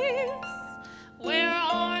joys. Where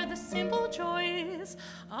are the simple joys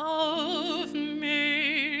of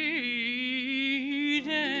maidenhood?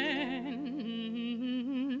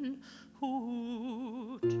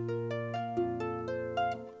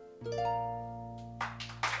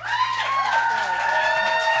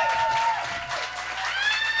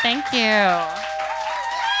 Thank you.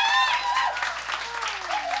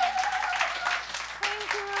 Thank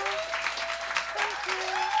you.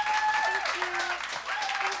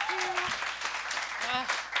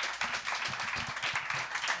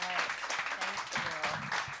 Thank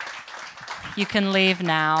you. You can leave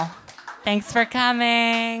now. Thanks for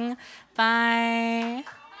coming. Bye.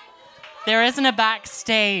 There isn't a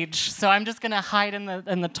backstage, so I'm just gonna hide in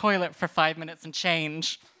the toilet for 5 minutes and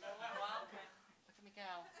change.